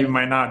said you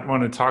might not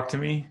want to talk to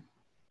me.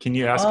 Can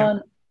you ask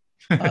him?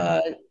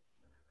 Uh,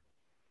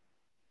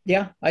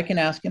 yeah, I can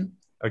ask him.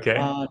 Okay.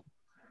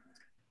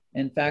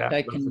 In fact,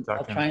 Yeah,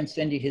 I'll try and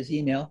send you his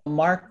email.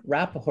 Mark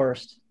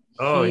Rappahorst.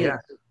 Oh, yeah.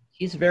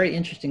 He's a very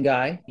interesting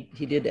guy.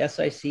 He did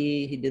SIC,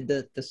 he did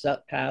the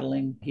SUP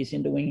paddling, he's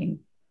into winging.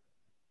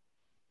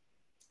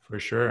 For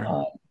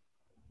sure.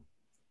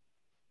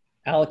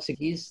 Alex,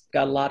 he's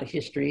got a lot of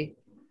history.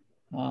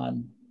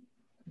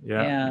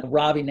 Yeah. And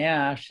Robbie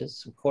Nash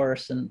is, of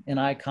course, an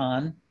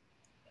icon.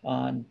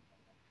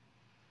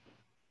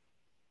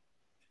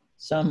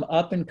 Some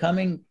up and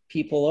coming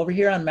people over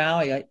here on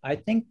Maui. I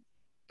think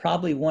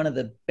probably one of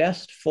the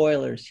best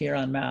foilers here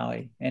on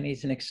Maui, and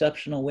he's an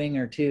exceptional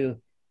winger too,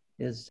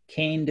 is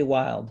Kane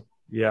DeWild.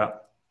 Yeah,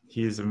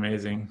 he's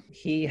amazing.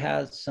 He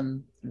has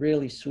some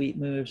really sweet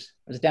moves.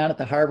 I was down at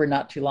the harbor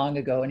not too long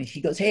ago, and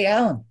he goes, "Hey,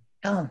 Alan,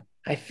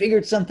 I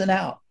figured something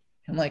out."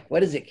 I'm like,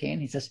 "What is it, Kane?"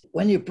 He says,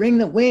 "When you bring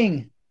the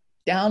wing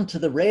down to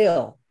the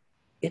rail,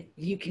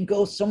 you can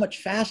go so much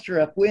faster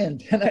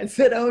upwind." And I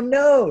said, "Oh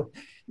no,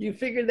 you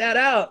figured that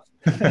out."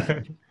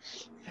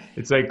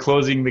 It's like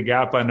closing the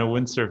gap on a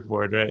windsurf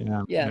board right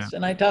now. Yes, yeah.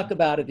 And I talk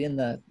about it in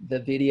the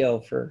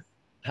video for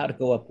how to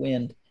go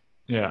upwind.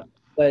 Yeah.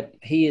 But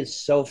he is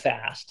so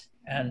fast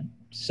and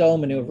so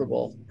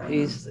maneuverable.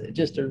 He's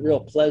just a real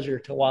pleasure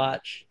to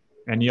watch.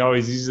 And he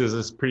always uses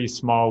this pretty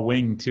small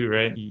wing too,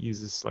 right? He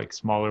uses like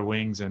smaller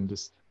wings, and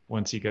just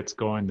once he gets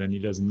going, then he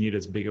doesn't need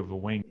as big of a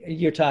wing.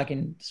 You're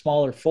talking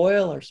smaller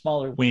foil or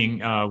smaller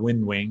wing?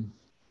 Wind wing.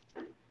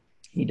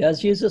 He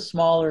does use a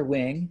smaller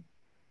wing,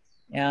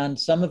 and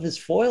some of his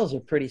foils are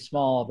pretty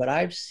small, but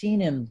I've seen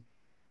him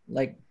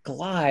like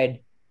glide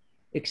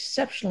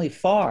exceptionally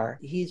far.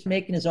 He's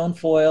making his own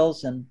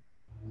foils and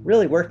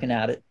really working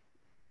at it.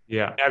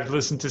 Yeah, I've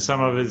listened to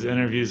some of his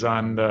interviews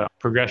on the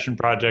Progression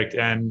Project,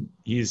 and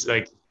he's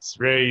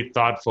very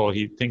thoughtful.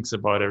 He thinks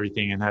about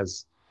everything and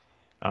has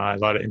a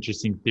lot of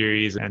interesting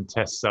theories and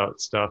tests out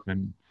stuff,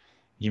 and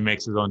he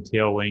makes his own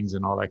tail wings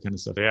and all that kind of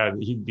stuff. Yeah,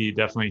 he's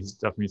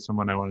definitely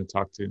someone I want to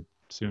talk to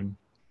soon.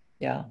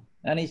 Yeah,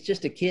 and he's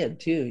just a kid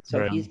too, so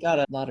right. He's got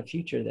a lot of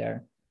future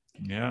there.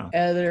 Yeah.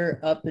 Other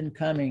up and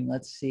coming,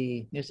 let's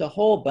see. There's a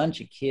whole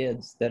bunch of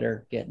kids that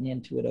are getting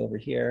into it over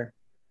here.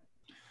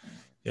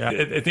 Yeah,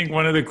 I think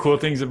one of the cool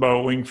things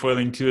about wing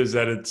foiling too is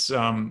that it's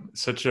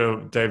such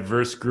a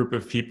diverse group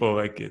of people.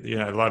 Like, you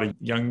know, a lot of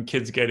young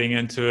kids getting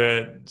into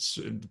it,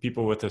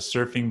 people with a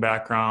surfing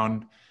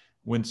background,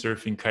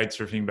 windsurfing, kite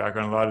surfing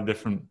background, a lot of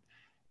different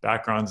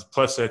backgrounds.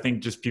 Plus, I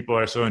think just people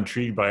are so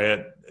intrigued by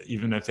it,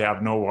 even if they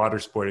have no water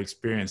sport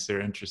experience, they're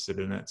interested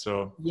in it.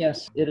 So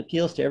yes, it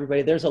appeals to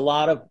everybody. There's a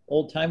lot of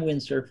old time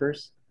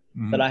windsurfers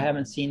that I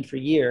haven't seen for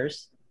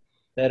years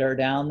that are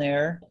down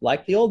there,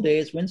 like the old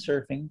days,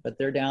 windsurfing, but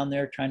they're down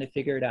there trying to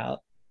figure it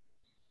out.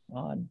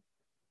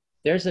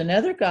 There's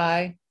another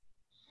guy,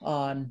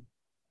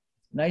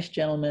 nice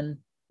gentleman,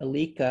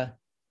 Alika,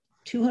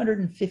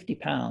 250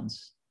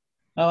 pounds.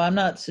 Oh, I'm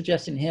not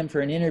suggesting him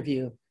for an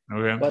interview,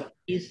 okay. But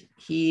he's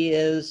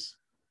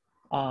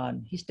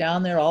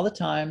down there all the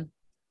time.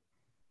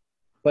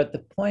 But the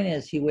point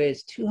is, he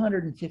weighs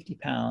 250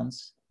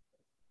 pounds,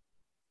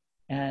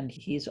 and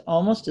he's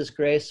almost as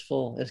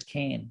graceful as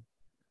Kane.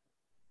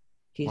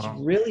 He's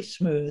really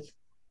smooth.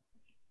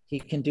 He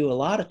can do a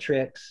lot of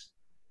tricks.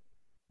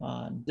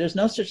 There's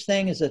no such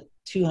thing as a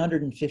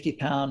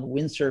 250-pound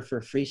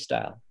windsurfer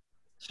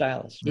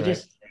stylist.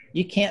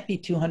 You can't be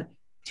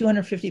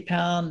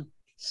 250-pound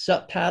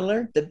SUP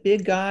paddler. The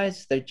big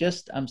guys,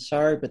 I'm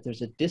sorry, but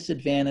there's a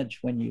disadvantage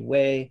when you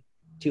weigh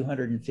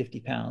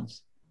 250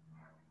 pounds.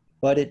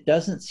 But it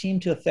doesn't seem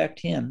to affect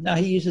him. Now,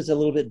 he uses a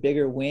little bit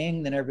bigger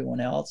wing than everyone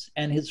else,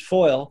 and his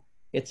foil,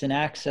 it's an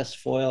access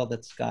foil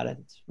it's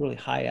really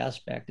high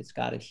aspect. It's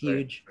got a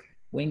huge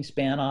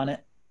wingspan on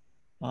it.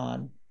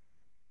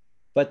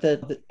 But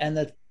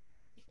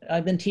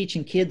I've been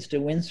teaching kids to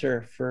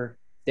windsurf for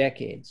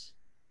decades,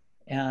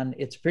 and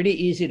it's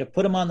pretty easy to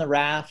put them on the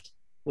raft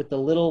with the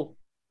little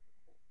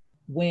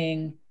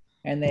wing,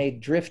 and they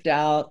drift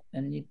out,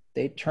 and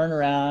they turn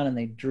around and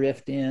they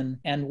drift in,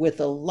 and with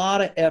a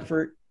lot of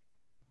effort,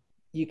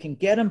 you can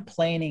get them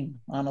planing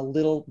on a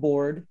little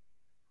board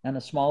and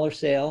a smaller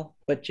sail,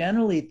 but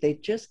generally they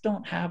just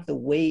don't have the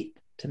weight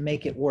to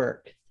make it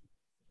work.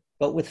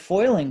 But with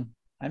foiling,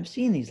 I'm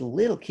seeing these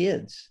little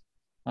kids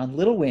on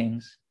little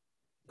wings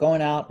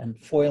going out and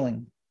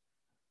foiling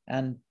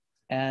and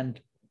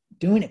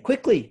doing it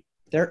quickly.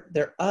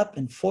 They're up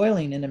and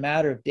foiling in a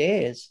matter of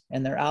days,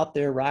 and they're out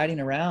there riding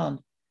around,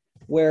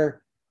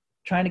 where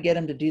trying to get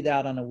them to do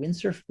that on a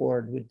windsurf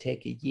board would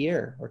take a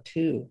year or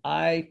two.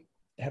 I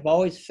have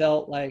always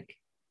felt like,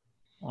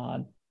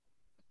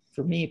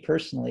 for me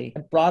personally,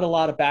 I brought a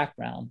lot of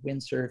background,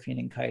 windsurfing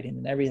and kiting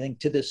and everything,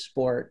 to this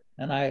sport.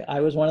 And I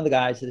was one of the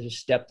guys that just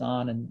stepped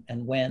on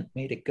and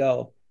made it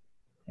go.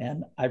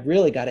 And I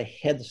really got a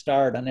head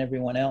start on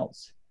everyone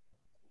else.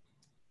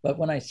 But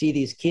when I see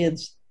these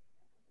kids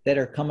that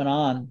are coming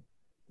on,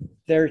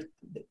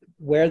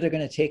 where they're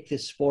going to take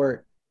this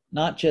sport,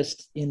 not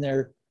just in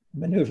their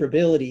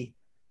maneuverability,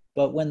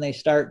 but when they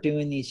start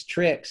doing these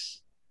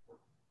tricks,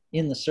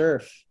 in the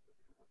surf.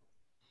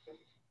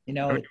 You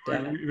know,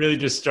 We're really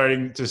just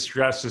starting to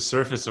scratch the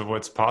surface of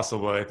what's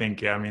possible, I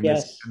think. Yeah, I mean, there's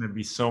yes. going to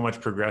be so much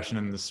progression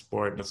in the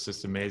sport. It's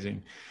just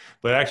amazing.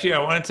 But actually, I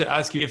wanted to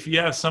ask you, if you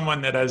have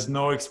someone that has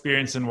no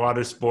experience in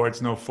water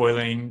sports, no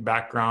foiling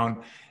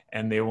background,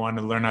 and they want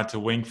to learn how to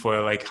wing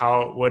foil, like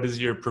what is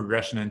your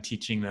progression in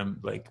teaching them?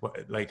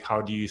 Like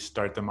how do you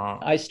start them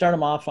out? I start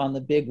them off on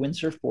the big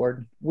windsurf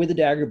board with a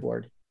dagger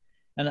board.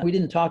 And we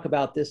didn't talk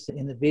about this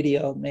in the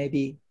video.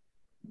 Maybe,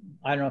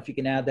 I don't know if you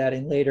can add that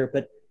in later,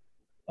 but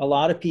a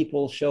lot of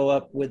people show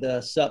up with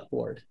a sup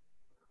board.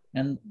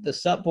 And the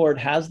sup board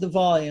has the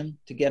volume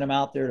to get them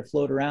out there to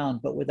float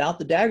around. But without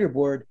the dagger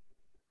board,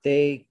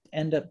 they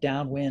end up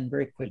downwind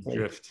very quickly.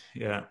 Drift,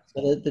 yeah.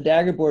 So the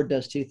dagger board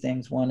does two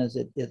things. One is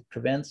it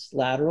prevents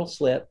lateral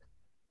slip,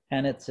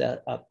 and it's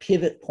a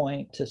pivot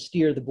point to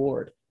steer the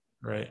board.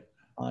 Right.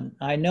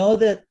 I know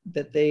that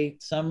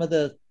some of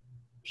the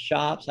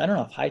shops, I don't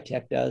know if High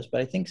Tech does,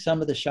 but I think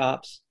some of the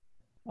shops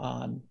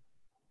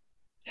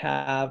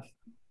have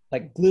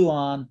like glue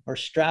on or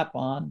strap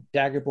on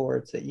dagger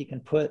boards that you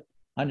can put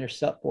on your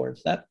sup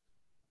boards. That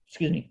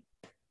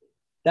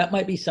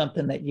might be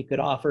something that you could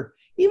offer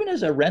even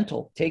as a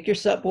rental. Take your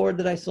sup board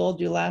that I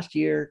sold you last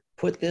year,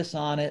 put this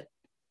on it,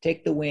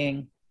 take the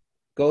wing,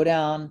 go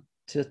down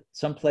to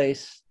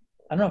someplace.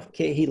 I don't know if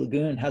Kehi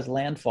Lagoon has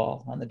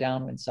landfall on the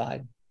downwind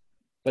side,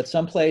 but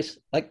someplace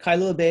like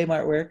Kailua Bay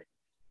might work.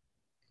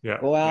 Yeah.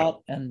 Go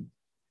out and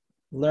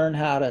learn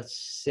how to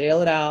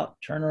sail it out,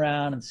 turn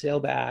around and sail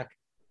back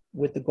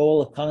with the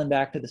goal of coming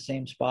back to the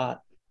same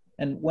spot.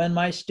 And when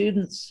my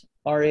students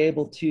are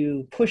able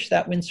to push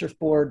that windsurf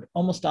board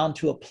almost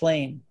onto a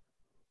plane,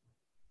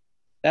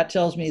 that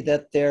tells me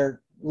that they're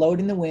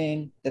loading the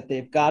wing, that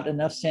they've got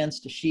enough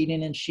sense to sheet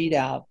in and sheet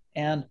out.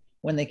 And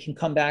when they can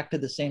come back to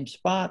the same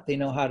spot, they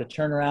know how to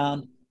turn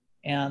around,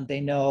 and they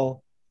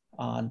know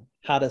on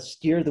how to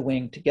steer the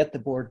wing to get the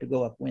board to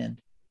go upwind.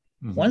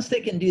 Mm-hmm. Once they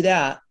can do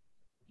that,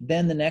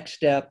 then the next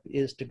step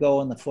is to go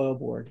on the foil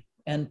board.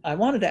 And I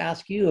wanted to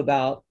ask you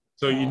about.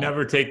 So you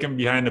never take them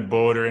behind a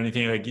boat or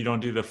anything? Like you don't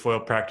do the foil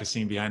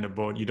practicing behind a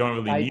boat? You don't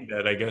really need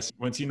that, I guess.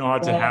 Once you know how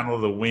to handle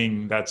the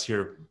wing, that's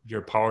your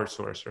power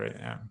source, right?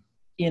 Yeah.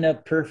 In a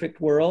perfect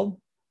world,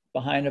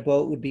 behind a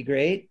boat would be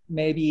great.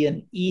 Maybe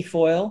an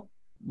e-foil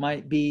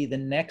might be the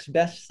next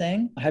best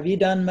thing. Have you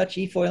done much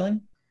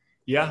e-foiling?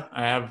 Yeah,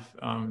 I have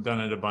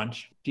done it a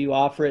bunch. Do you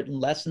offer it in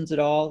lessons at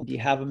all? Do you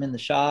have them in the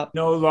shop?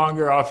 No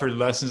longer offer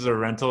lessons or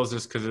rentals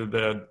just because of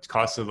the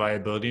cost of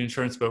liability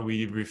insurance, but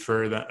we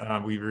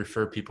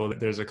refer people.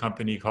 There's a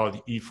company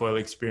called eFoil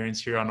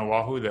Experience here on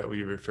Oahu that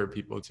we refer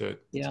people to.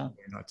 Yeah.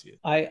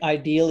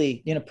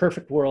 Ideally, in a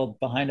perfect world,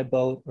 behind a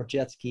boat or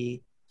jet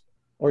ski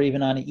or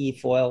even on an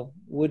e-foil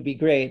would be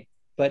great.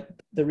 But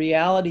the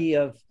reality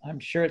of, I'm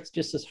sure it's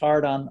just as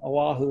hard on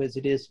Oahu as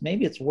it is,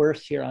 maybe it's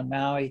worse here on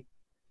Maui,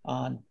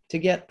 to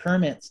get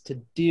permits to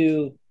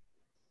do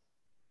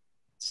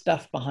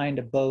stuff behind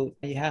a boat.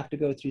 You have to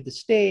go through the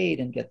state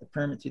and get the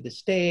permit through the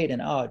state,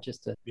 and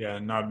yeah,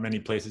 not many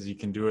places you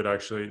can do it,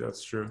 actually.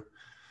 That's true.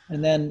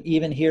 And then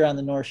even here on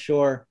the North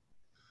Shore,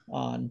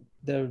 on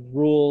the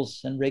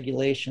rules and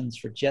regulations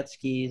for jet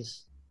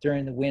skis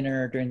during the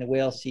winter, during the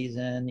whale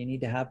season, you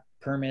need to have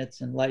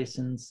permits and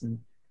license, and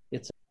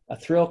it's a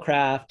thrill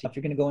craft. If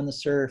you're going to go in the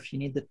surf, you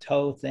need the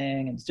tow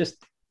thing, and it's just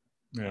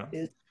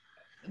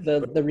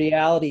the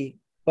reality.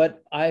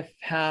 But I've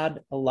had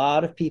a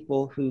lot of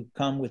people who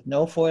come with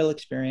no foil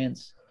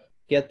experience,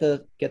 get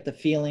the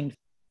feeling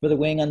for the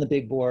wing on the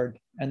big board,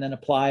 and then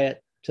apply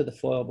it to the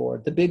foil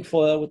board. The big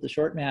foil with the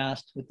short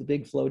mast, with the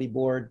big floaty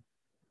board.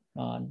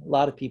 A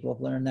lot of people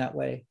have learned that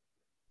way.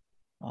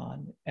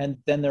 And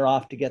then they're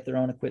off to get their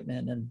own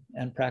equipment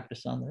and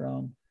practice on their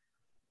own.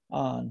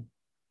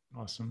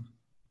 Awesome.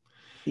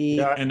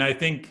 Yeah, and I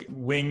think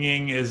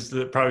winging is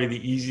probably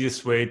the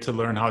easiest way to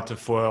learn how to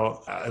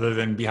foil, other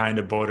than behind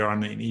a boat or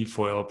on an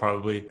e-foil.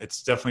 Probably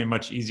it's definitely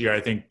much easier,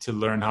 I think, to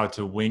learn how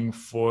to wing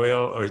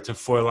foil or to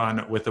foil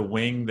on with a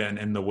wing than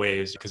in the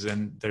waves, because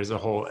then there's a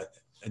whole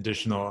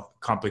additional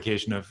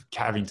complication of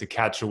having to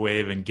catch a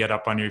wave and get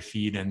up on your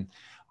feet and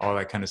all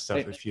that kind of stuff.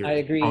 If you're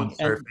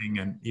surfing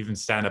and even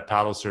stand-up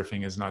paddle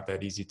surfing is not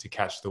that easy to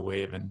catch the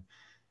wave and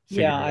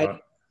figure it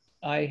out.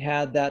 I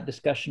had that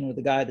discussion with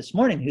a guy this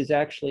morning he's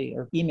actually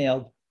a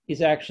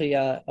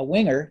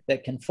winger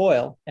that can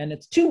foil, and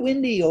it's too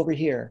windy over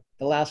here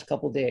the last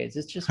couple of days.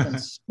 It's just been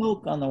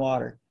smoke on the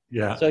water.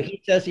 Yeah. So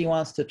he says he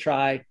wants to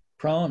try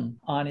prone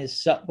on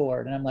his sup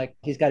board, and I'm like,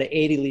 he's got an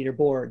 80-liter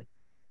board.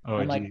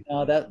 I'm like,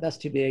 no, that's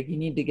too big. You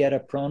need to get a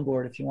prone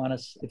board if you want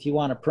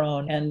to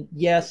prone. And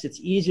yes, it's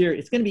easier.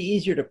 It's going to be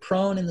easier to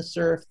prone in the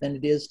surf than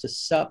it is to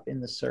sup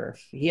in the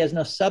surf. He has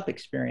no sup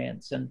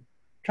experience, and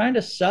trying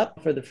to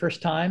sup for the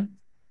first time,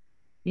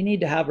 you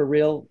need to have a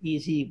real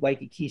easy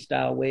Waikiki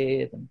style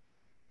wave.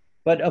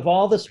 But of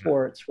all the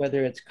sports,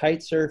 whether it's kite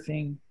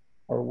surfing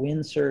or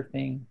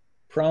windsurfing,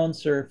 prone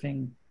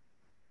surfing,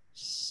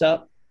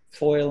 sup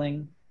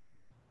foiling,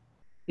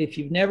 if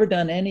you've never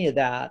done any of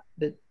that,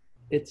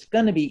 it's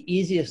going to be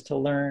easiest to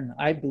learn,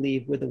 I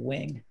believe, with a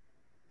wing.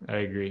 I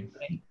agree.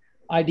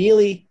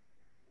 ideally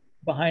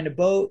behind a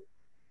boat,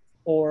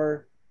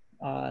 or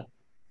the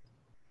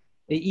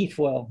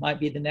e-foil might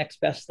be the next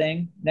best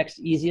thing, next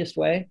easiest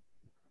way.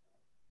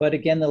 But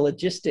again, the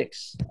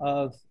logistics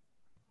of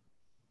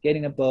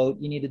getting a boat,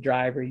 you need a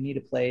driver, you need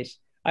a place.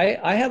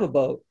 I have a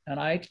boat, and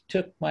I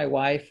took my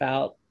wife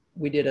out.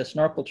 We did a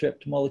snorkel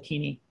trip to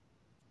Molokini,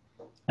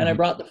 and I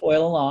brought the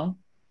foil along,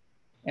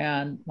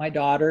 and my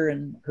daughter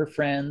and her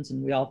friends,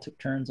 and we all took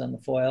turns on the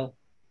foil.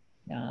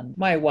 And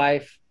my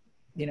wife,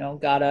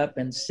 got up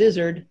and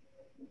scissored.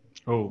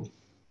 Oh.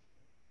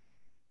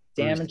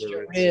 Damaged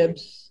her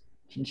ribs,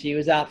 and she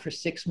was out for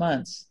 6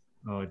 months.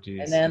 Oh,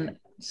 geez. And then,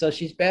 so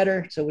she's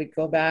better. So we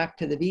go back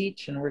to the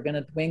beach, and we're going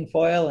to wing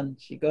foil, and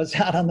she goes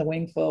out on the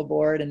wing foil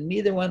board, and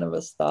neither one of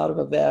us thought of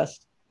a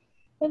vest.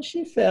 And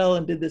she fell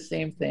and did the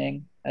same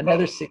thing.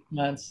 Another 6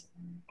 months.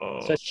 Oh.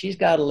 So she's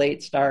got a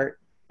late start,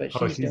 but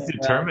she's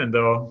determined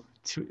though.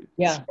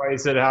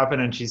 Twice it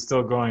happened, and she's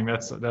still going.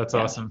 That's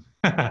awesome.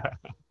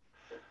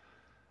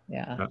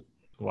 Yeah.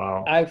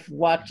 Wow. I've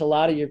watched a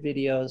lot of your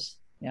videos,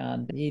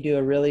 and you do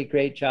a really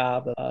great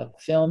job of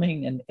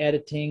filming and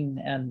editing,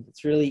 and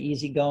it's really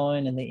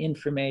easygoing, and the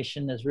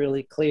information is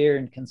really clear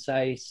and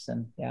concise.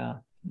 And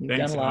you've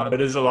Thanks, done a lot.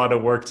 It is a lot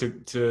of work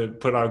to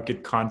put out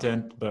good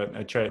content, but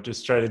I try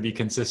to be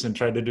consistent,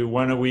 try to do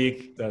one a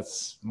week.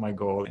 That's my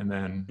goal. And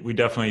then we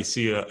definitely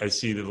I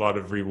see a lot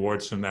of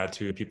rewards from that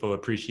too. People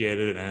appreciate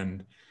it,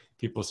 and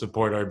people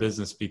support our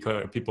business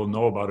because people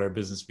know about our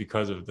business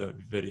because of the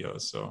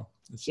videos. So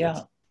it's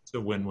a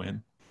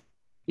win-win.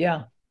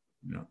 Yeah.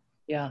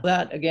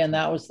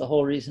 That was the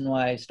whole reason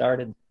why I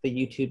started the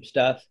YouTube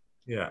stuff.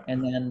 Yeah.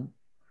 And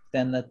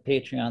then the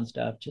Patreon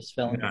stuff just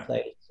fell into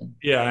place.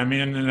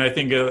 And I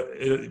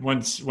think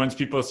once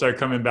people start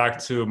coming back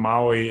to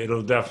Maui,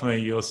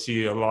 you'll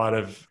see a lot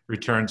of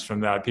returns from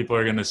that. People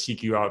are going to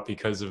seek you out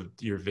because of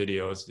your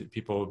videos.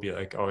 People will be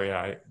like, oh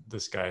yeah,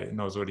 this guy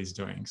knows what he's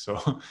doing.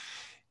 So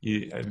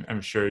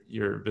I'm sure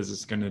your business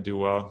is going to do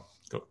well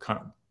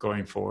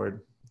going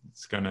forward.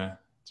 It's going to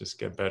just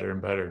get better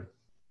and better.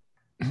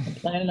 I'm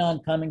planning on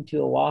coming to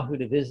Oahu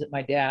to visit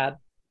my dad.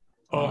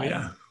 Oh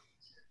yeah.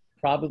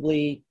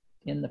 Probably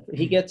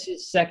he gets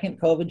his second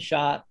COVID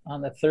shot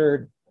on the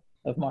 3rd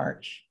of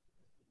March.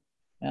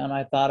 And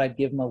I thought I'd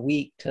give him a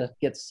week to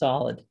get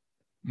solid.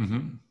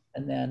 Mm-hmm.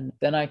 And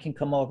then I can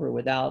come over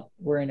without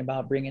worrying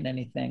about bringing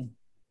anything.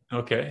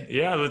 Okay.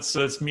 Yeah.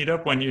 Let's meet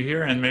up when you're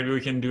here, and maybe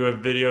we can do a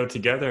video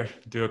together,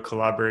 do a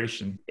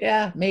collaboration.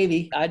 Yeah,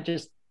 maybe. I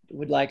just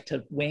would like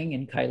to wing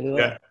in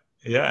Kailua.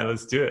 Yeah,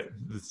 let's do it.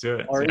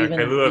 Or even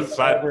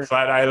Kailua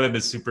flat island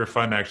is super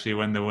fun actually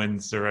when the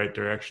wind's the right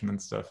direction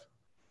and stuff.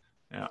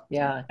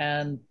 Yeah,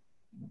 and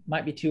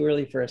might be too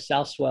early for a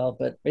south swell,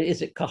 but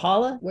is it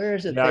Kahala? Where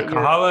is it? Yeah,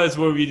 Kahala is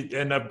where we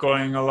end up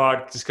going a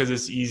lot just because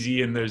it's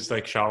easy and there's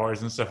like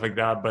showers and stuff like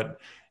that.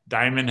 But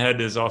Diamond Head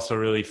is also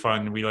really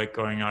fun. We like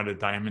going out at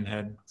Diamond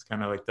Head. It's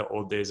kind of like the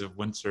old days of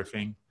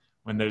windsurfing.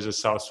 When there's a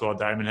south swell,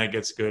 Diamond Head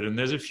gets good. And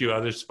there's a few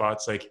other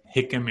spots like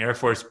Hickam Air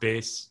Force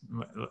Base.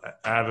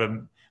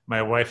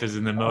 My wife is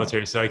in the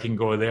military, so I can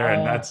go there.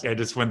 And I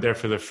just went there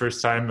for the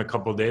first time a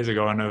couple of days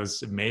ago, and it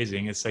was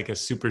amazing. It's like a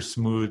super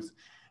smooth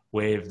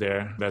wave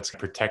there that's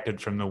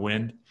protected from the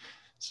wind.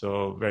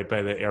 So right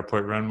by the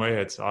airport runway,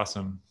 it's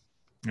awesome.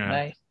 Yeah.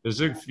 Nice. There's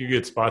a few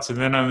good spots. And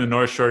then on the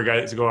North Shore,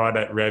 guys go out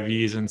at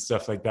Revies and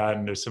stuff like that.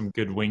 And there's some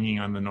good winging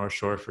on the North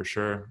Shore for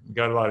sure. We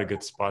got a lot of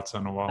good spots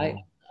on Oahu.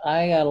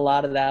 I got a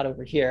lot of that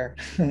over here.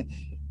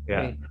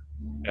 Yeah.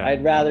 Yeah.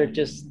 I'd rather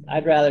just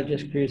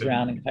cruise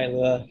around in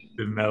Kailua.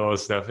 The mellow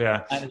stuff,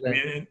 yeah.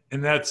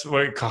 And that's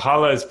where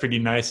Kahala is pretty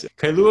nice.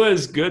 Kailua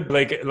is good.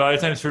 Like a lot of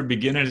times for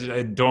beginners,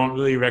 I don't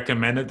really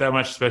recommend it that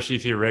much, especially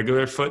if you're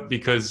regular foot,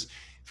 because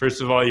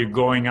first of all, you're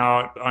going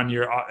out on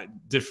your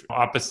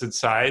opposite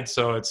side,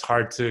 so it's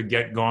hard to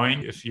get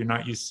going if you're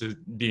not used to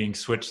being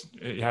switched,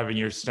 having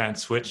your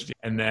stance switched.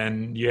 And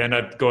then you end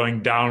up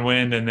going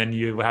downwind, and then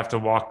you have to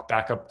walk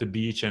back up the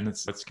beach, and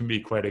it can be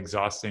quite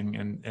exhausting.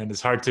 And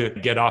it's hard to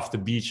get off the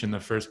beach in the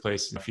first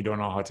place if you don't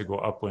know how to go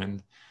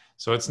upwind.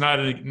 So it's not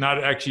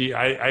actually,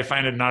 I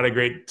find it not a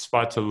great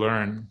spot to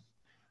learn,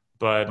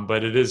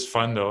 but it is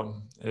fun though.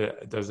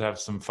 It does have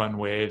some fun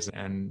waves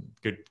and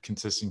good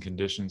consistent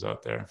conditions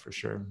out there for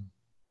sure.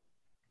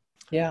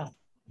 Yeah.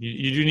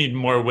 You do need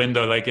more wind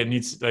though. Like it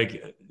needs,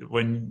 like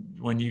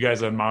when you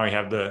guys on Maui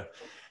have the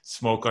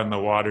smoke on the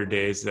water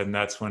days, then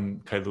that's when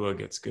Kailua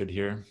gets good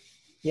here.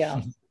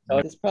 Yeah. So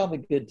it's probably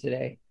good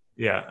today.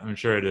 Yeah, I'm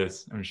sure it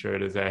is.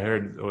 I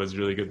heard it was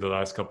really good the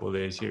last couple of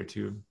days here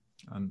too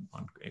on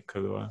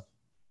Kailua.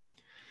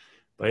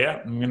 But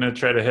yeah, I'm going to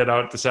try to head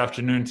out this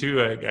afternoon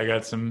too. I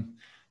got some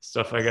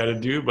stuff I got to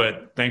do,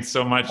 but thanks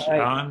so much,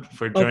 Alan,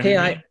 for joining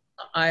me.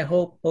 I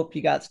hope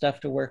you got stuff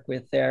to work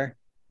with there.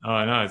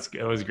 Oh, no,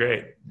 it was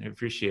great. I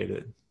appreciate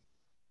it.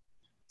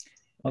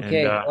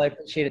 Okay, well, I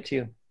appreciate it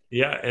too.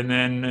 Yeah, and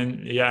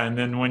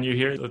then when you're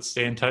here, let's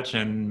stay in touch,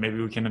 and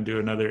maybe we can do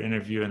another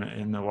interview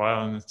in a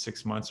while, in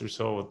 6 months or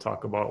so. We'll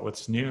talk about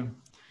what's new.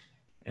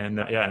 And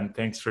and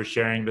thanks for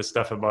sharing the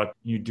stuff about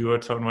new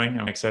duotone wing.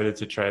 I'm excited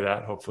to try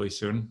that hopefully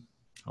soon.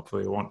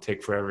 hopefully it won't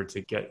take forever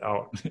to get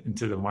out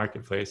into the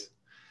marketplace.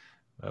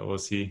 We'll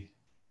see.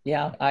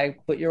 Yeah, I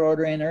put your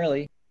order in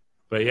early.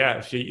 But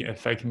yeah,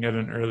 if I can get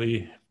an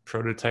early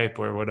prototype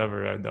or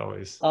whatever,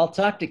 I'll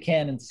talk to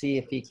Ken and see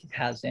if he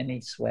has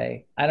any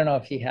sway. I don't know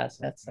if he has.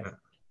 That's like,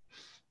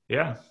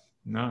 yeah.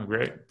 No,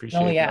 great. Appreciate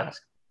only that.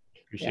 ask.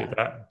 Appreciate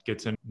that. Get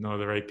to know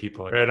the right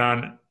people. Right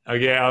on.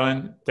 Okay,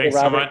 Alan. Thanks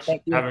so much.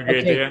 Have a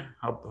great day.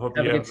 Hope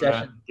you have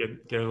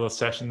get a little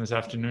session this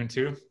afternoon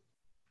too.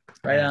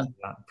 Right on.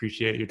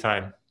 Appreciate your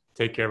time.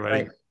 Take care,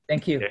 buddy. Right.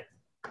 Thank you. Okay.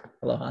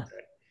 Aloha.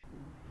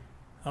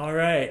 All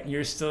right,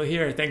 you're still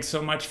here. Thanks so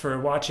much for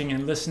watching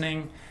and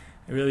listening.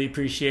 I really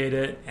appreciate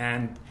it.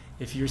 And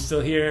if you're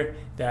still here,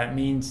 that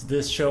means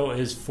this show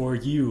is for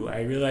you.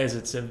 I realize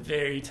it's a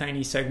very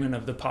tiny segment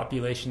of the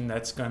population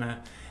that's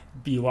gonna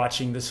be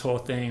watching this whole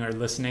thing or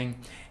listening.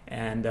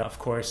 And of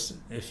course,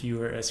 if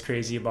you are as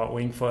crazy about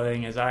wing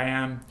foiling as I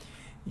am,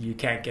 you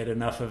can't get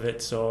enough of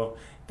it. So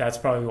that's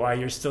probably why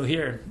you're still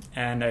here.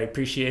 And I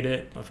appreciate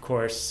it. Of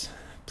course,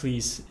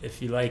 please,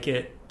 if you like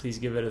it, please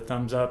give it a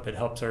thumbs up. It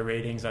helps our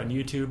ratings on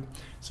YouTube.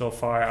 So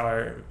far,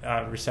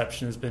 our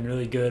reception has been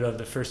really good of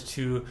the first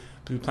 2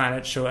 Blue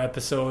Planet Show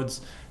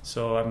episodes.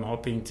 So I'm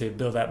hoping to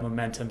build that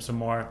momentum some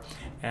more.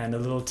 And a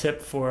little tip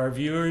for our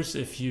viewers,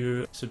 if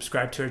you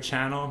subscribe to our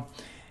channel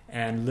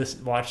and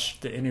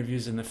watch the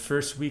interviews in the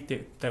first week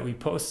that we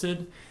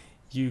posted,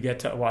 you get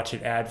to watch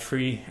it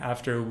ad-free.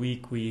 After a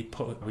week, we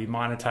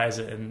monetize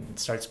it and it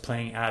starts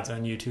playing ads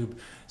on YouTube.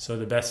 So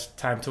the best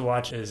time to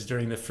watch is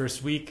during the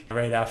first week,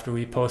 right after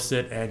we post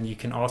it. And you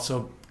can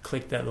also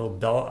click that little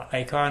bell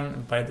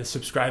icon by the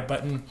subscribe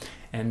button,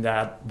 and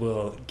that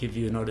will give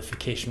you a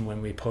notification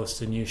when we post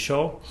a new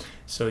show.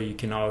 So you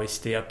can always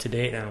stay up to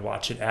date and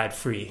watch it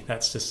ad-free.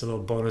 That's just a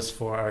little bonus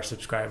for our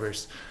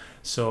subscribers.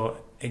 So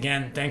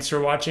again, thanks for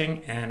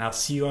watching, and I'll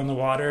see you on the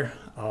water.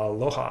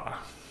 Aloha.